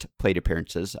most plate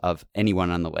appearances of anyone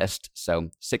on the list.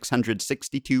 So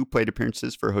 662 plate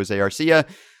appearances for Jose Arcia,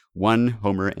 1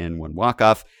 homer and 1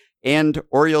 walk-off. And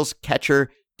Orioles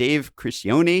catcher Dave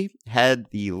Criscione had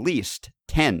the least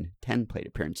 10 plate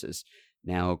appearances.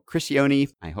 Now,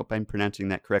 Crissioni, I hope I'm pronouncing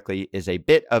that correctly, is a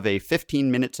bit of a 15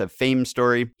 minutes of fame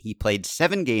story. He played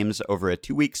 7 games over a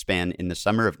 2-week span in the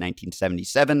summer of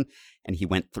 1977, and he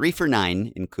went 3 for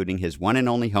 9, including his one and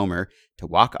only homer, to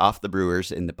walk off the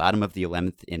Brewers in the bottom of the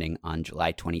 11th inning on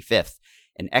July 25th.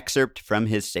 An excerpt from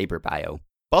his Sabre bio.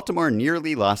 Baltimore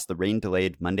nearly lost the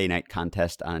rain-delayed Monday night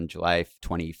contest on July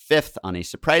 25th on a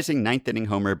surprising 9th-inning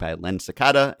homer by Len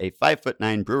Sakata, a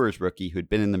 5'9" Brewers rookie who'd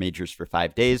been in the majors for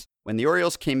 5 days. When the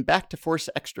Orioles came back to force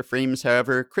extra frames,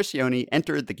 however, Crissioni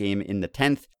entered the game in the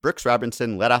 10th. Brooks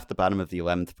Robinson led off the bottom of the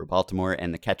 11th for Baltimore,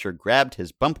 and the catcher grabbed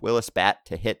his Bump Willis bat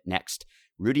to hit next.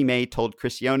 Rudy May told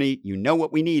Crissioni, "You know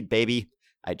what we need, baby."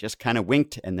 "I just kind of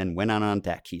winked and then went on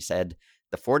deck," he said.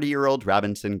 The 40-year-old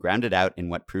Robinson grounded out in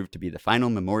what proved to be the final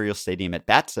Memorial Stadium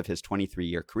at-bats of his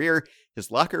 23-year career.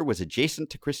 His locker was adjacent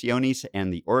to Crissioni's,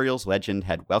 and the Orioles legend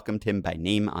had welcomed him by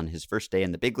name on his first day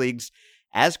in the big leagues.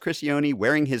 As Crissioni,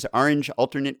 wearing his orange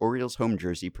alternate Orioles home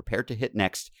jersey, prepared to hit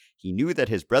next, he knew that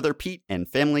his brother Pete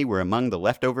and family were among the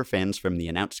leftover fans from the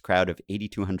announced crowd of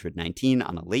 8,219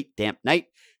 on a late, damp night.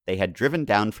 They had driven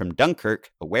down from Dunkirk,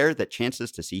 aware that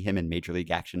chances to see him in Major League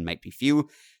action might be few.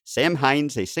 Sam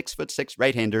Hines, a 6'6"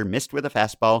 right-hander, missed with a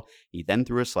fastball. He then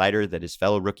threw a slider that his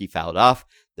fellow rookie fouled off.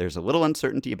 There's a little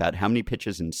uncertainty about how many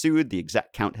pitches ensued. The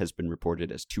exact count has been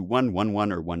reported as 2-1,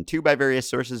 1-1, or 1-2 by various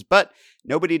sources, but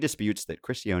nobody disputes that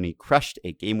Crissioni crushed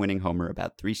a game-winning homer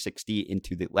about 360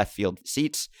 into the left field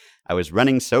seats. "I was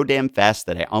running so damn fast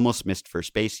that I almost missed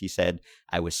first base," he said.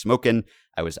 "I was smoking.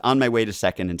 I was on my way to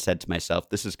second and said to myself,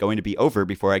 this is going to be over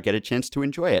before I get a chance to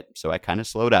enjoy it, so I kind of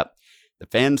slowed up." The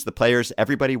fans, the players,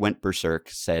 everybody went berserk,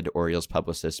 said Orioles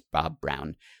publicist Bob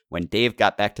Brown. When Dave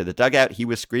got back to the dugout, he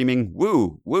was screaming,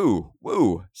 "Woo, woo,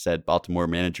 woo," said Baltimore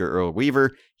manager Earl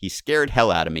Weaver. "He scared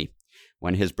hell out of me."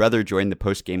 When his brother joined the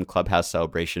post-game clubhouse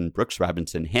celebration, Brooks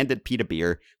Robinson handed Pete a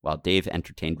beer while Dave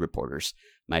entertained reporters.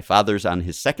 "My father's on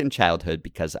his second childhood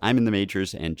because I'm in the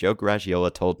majors, and Joe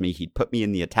Garagiola told me he'd put me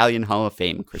in the Italian Hall of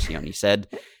Fame," Crissioni said.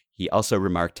 He also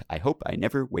remarked, "I hope I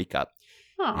never wake up."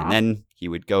 Aww. And then he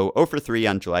would go 0 for 3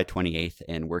 on July 28th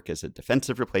and work as a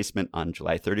defensive replacement on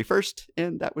July 31st,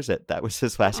 and that was it. That was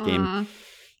his last game.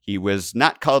 He was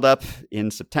not called up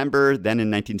in September. Then in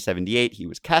 1978, he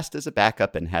was cast as a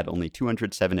backup and had only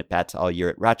 207 at-bats all year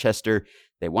at Rochester.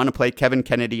 "They want to play Kevin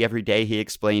Kennedy every day," he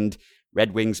explained.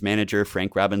 Red Wings manager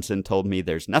Frank Robinson told me,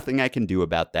 "There's nothing I can do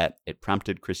about that." It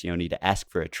prompted Crissioni to ask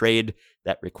for a trade.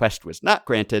 That request was not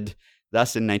granted.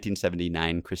 Thus, in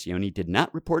 1979, Crissioni did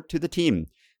not report to the team.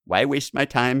 "Why waste my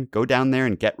time? Go down there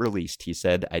and get released," he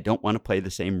said. "I don't want to play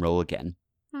the same role again."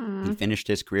 He finished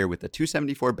his career with a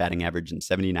 .274 batting average and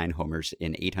 79 homers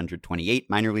in 828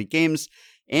 minor league games,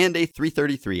 and a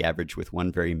 .333 average with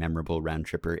one very memorable round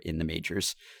tripper in the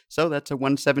majors. So that's a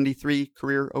 173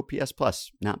 career OPS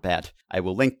plus. Not bad. I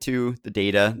will link to the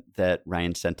data that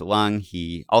Ryan sent along.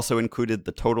 He also included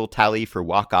the total tally for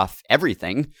walk-off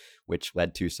everything, which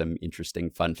led to some interesting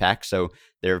fun facts. So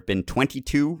there have been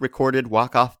 22 recorded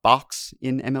walk-off balks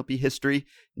in MLB history.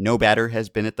 No batter has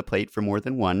been at the plate for more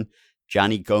than one.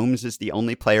 Johnny Gomes is the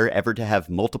only player ever to have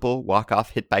multiple walk-off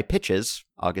hit by pitches,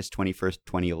 August 21st,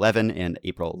 2011 and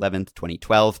April 11th,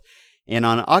 2012. And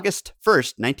on August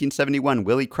 1st, 1971,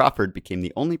 Willie Crawford became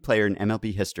the only player in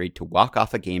MLB history to walk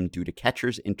off a game due to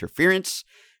catcher's interference.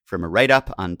 From a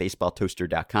write-up on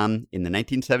BaseballToaster.com, in the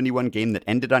 1971 game that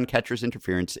ended on catcher's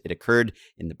interference, it occurred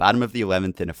in the bottom of the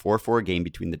 11th in a 4-4 game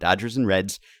between the Dodgers and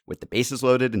Reds. With the bases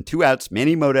loaded and 2 outs,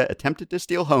 Manny Mota attempted to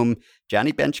steal home.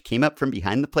 Johnny Bench came up from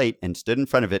behind the plate and stood in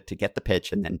front of it to get the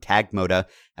pitch and then tagged Mota.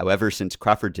 However, since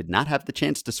Crawford did not have the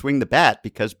chance to swing the bat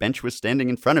because Bench was standing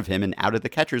in front of him and out of the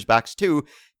catcher's box too,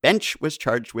 Bench was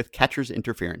charged with catcher's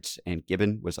interference, and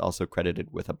Gibbon was also credited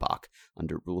with a balk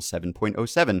under Rule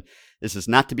 7.07. This is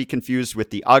not to be confused with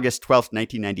the August 12,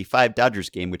 1995 Dodgers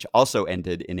game, which also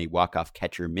ended in a walk-off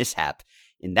catcher mishap.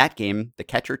 In that game, the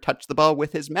catcher touched the ball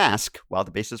with his mask while the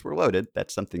bases were loaded.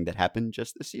 That's something that happened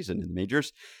just this season in the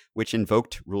majors, which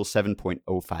invoked Rule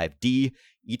 7.05D.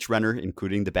 Each runner,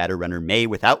 including the batter-runner, may,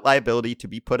 without liability to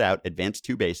be put out, advance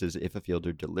 2 bases if a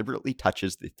fielder deliberately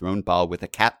touches the thrown ball with a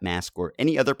cap, mask, or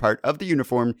any other part of the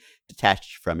uniform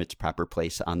detached from its proper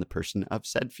place on the person of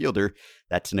said fielder.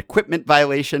 That's an equipment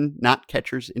violation, not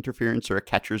catcher's interference or a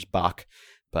catcher's balk.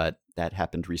 But that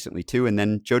happened recently too. And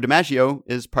then Joe DiMaggio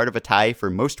is part of a tie for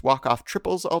most walk-off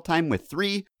triples all time with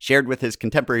 3, shared with his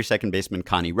contemporary second baseman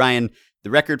Connie Ryan. The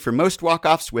record for most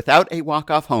walk-offs without a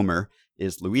walk-off homer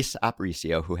is Luis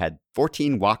Aparicio, who had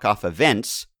 14 walk-off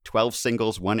events, 12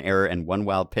 singles, 1 error, and 1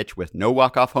 wild pitch with no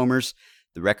walk-off homers.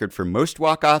 The record for most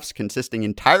walk-offs consisting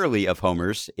entirely of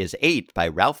homers is 8 by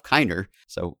Ralph Kiner.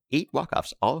 So 8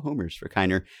 walk-offs, all homers for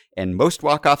Kiner. And most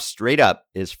walk-offs straight up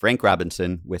is Frank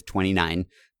Robinson with 29.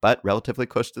 But relatively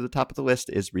close to the top of the list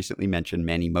is recently mentioned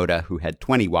Manny Mota, who had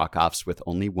 20 walk-offs with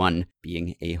only 1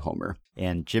 being a homer.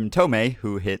 And Jim Thome,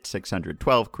 who hit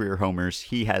 612 career homers,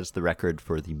 he has the record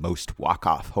for the most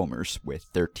walk-off homers with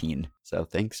 13. So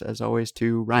thanks, as always,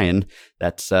 to Ryan.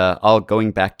 That's all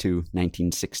going back to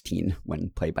 1916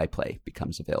 when play-by-play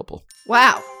becomes available.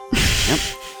 Wow. Yep.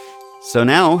 So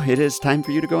now it is time for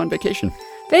you to go on vacation.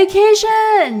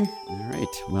 Vacation! All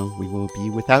right. Well, we will be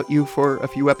without you for a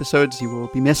few episodes. You will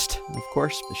be missed, of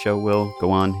course. The show will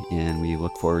go on, and we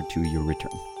look forward to your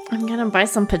return. I'm gonna buy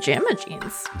some pajama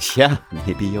jeans. Yeah,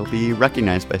 maybe you'll be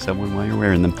recognized by someone while you're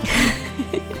wearing them.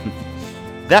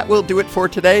 That will do it for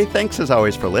today. Thanks as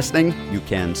always for listening. You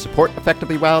can support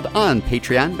Effectively Wild on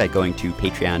Patreon by going to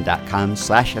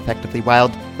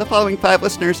patreon.com/effectivelywild. The following 5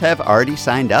 listeners have already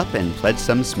signed up and pledged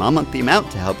some small monthly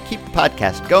amount to help keep the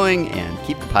podcast going and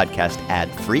keep the podcast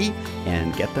ad-free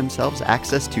and get themselves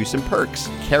access to some perks.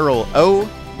 Carol O.,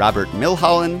 Robert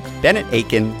Milholland, Bennett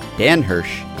Aiken, Dan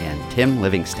Hirsch, and Tim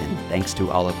Livingston. Thanks to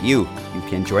all of you. You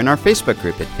can join our Facebook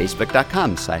group at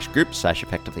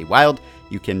facebook.com/group/effectivelywild.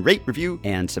 You can rate, review,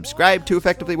 and subscribe to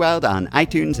Effectively Wild on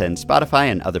iTunes and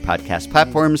Spotify and other podcast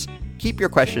platforms. Keep your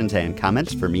questions and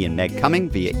comments for me and Meg coming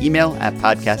via email at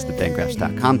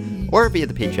podcast@fangraphs.com or via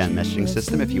the Patreon messaging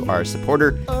system if you are a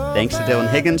supporter. Thanks to Dylan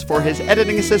Higgins for his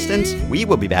editing assistance. We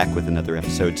will be back with another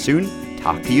episode soon.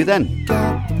 Talk to you then.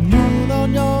 Got the moon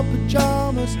on your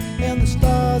pajamas and the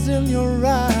stars in your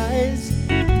eyes.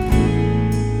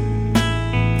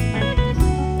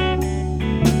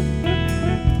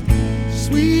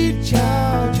 Sweet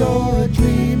child, you're a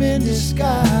dream in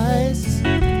disguise.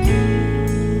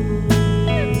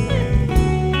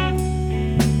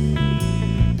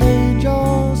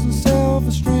 Angels and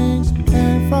silver strings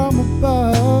hang from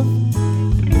above.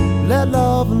 Let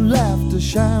love and laughter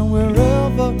shine wherever